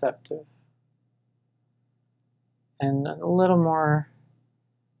very deceptive. And a little more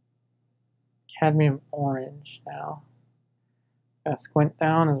cadmium orange now. I'm going to squint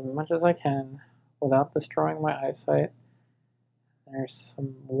down as much as I can without destroying my eyesight. There's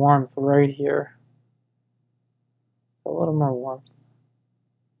some warmth right here. Just a little more warmth.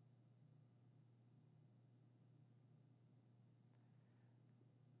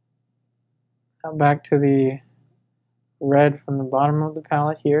 Now back to the red from the bottom of the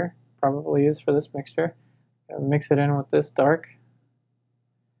palette here, probably used for this mixture. Mix it in with this dark.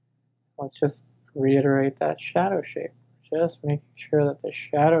 Let's just reiterate that shadow shape. Just making sure that the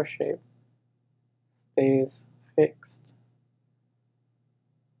shadow shape stays fixed.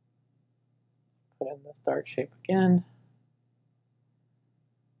 Put in this dark shape again.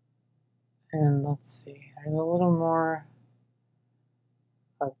 And let's see, there's a little more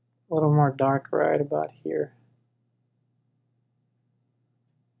dark right about here.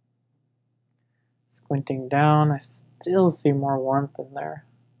 Squinting down, I still see more warmth in there.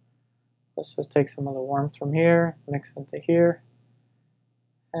 Let's just take some of the warmth from here, mix into here,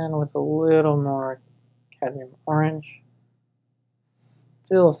 and with a little more cadmium orange,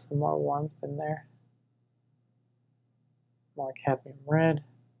 still some more warmth in there. More cadmium red.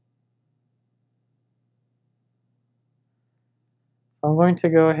 I'm going to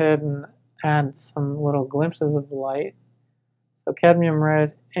go ahead and add some little glimpses of light. So cadmium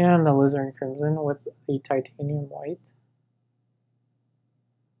red and alizarin crimson with the titanium white.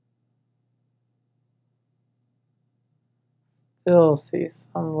 Still see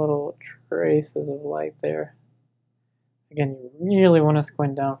some little traces of light there. Again, you really want to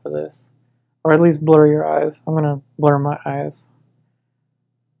squint down for this, or at least blur your eyes. I'm going to blur my eyes.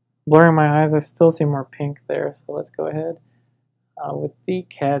 Blurring my eyes, I still see more pink there, so let's go ahead with the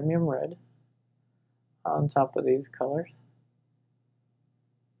cadmium red on top of these colors.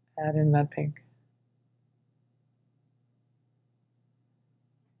 Add in that pink.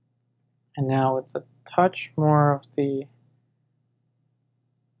 And now with a touch more of the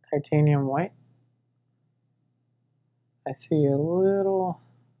titanium white, I see a little,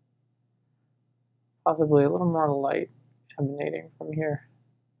 possibly a little more light emanating from here.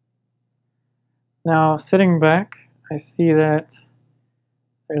 Now sitting back, I see that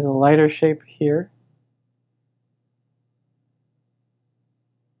there's a lighter shape here.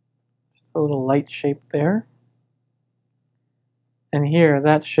 Just a little light shape there. And here,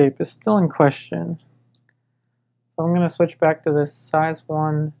 that shape is still in question. So I'm going to switch back to this size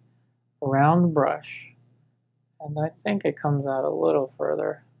 1 round brush. And I think it comes out a little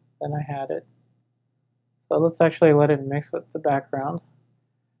further than I had it. So let's actually let it mix with the background.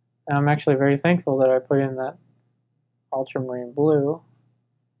 And I'm actually very thankful that I put in that ultramarine blue.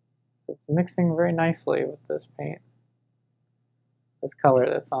 It's mixing very nicely with this paint, this color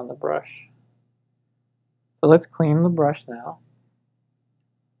that's on the brush. So let's clean the brush now.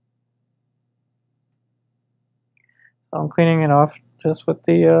 So I'm cleaning it off just with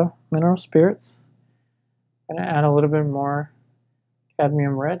the mineral spirits. I'm going to add a little bit more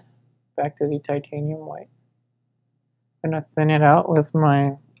cadmium red back to the titanium white. I'm going to thin it out with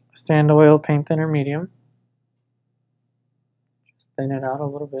my Stand Oil Paint Thinner Medium. Just thin it out a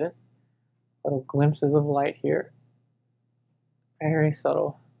little bit. Little glimpses of light here. Very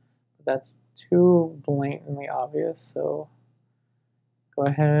subtle. But that's too blatantly obvious, so go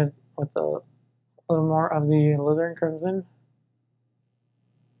ahead with a little more of the alizarin crimson.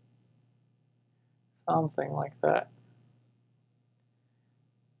 Something like that.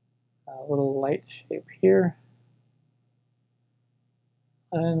 A little light shape here.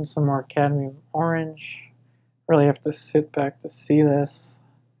 And some more cadmium orange. Really have to sit back to see this.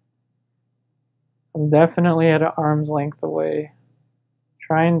 I'm definitely at an arm's length away.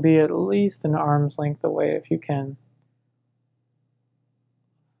 Try and be at least an arm's length away if you can.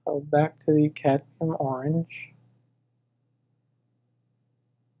 So back to the cadmium orange.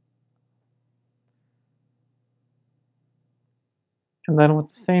 And then with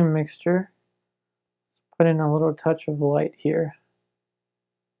the same mixture, let's put in a little touch of light here.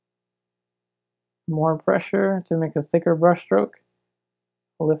 More pressure to make a thicker brush stroke.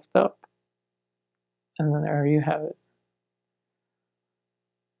 Lift up. And then there you have it.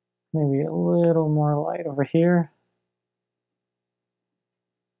 Maybe a little more light over here.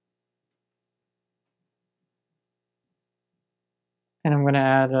 And I'm going to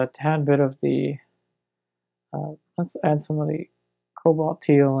add a tad bit of the, let's add some of the cobalt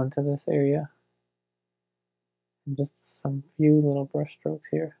teal into this area. And just some few little brush strokes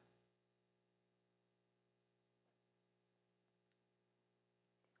here.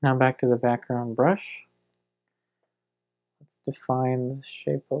 Now back to the background brush. Let's define the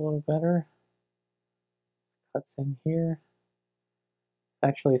shape a little better. Cuts in here.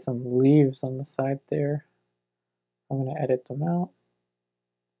 Actually some leaves on the side there. I'm going to edit them out.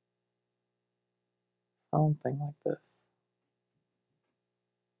 Something like this.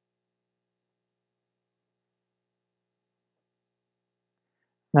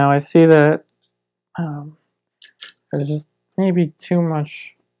 Now I see that there's just maybe too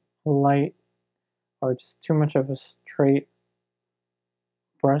much light or just too much of a straight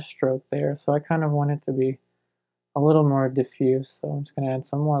brush stroke there, so I kind of want it to be a little more diffuse, so I'm just going to add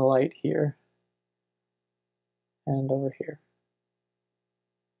some more light here and over here.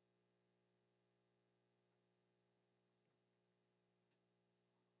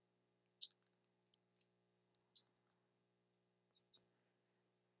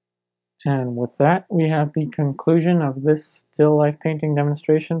 And with that, we have the conclusion of this still life painting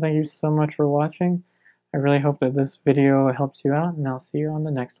demonstration. Thank you so much for watching. I really hope that this video helps you out, and I'll see you on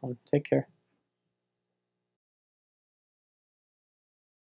the next one. Take care.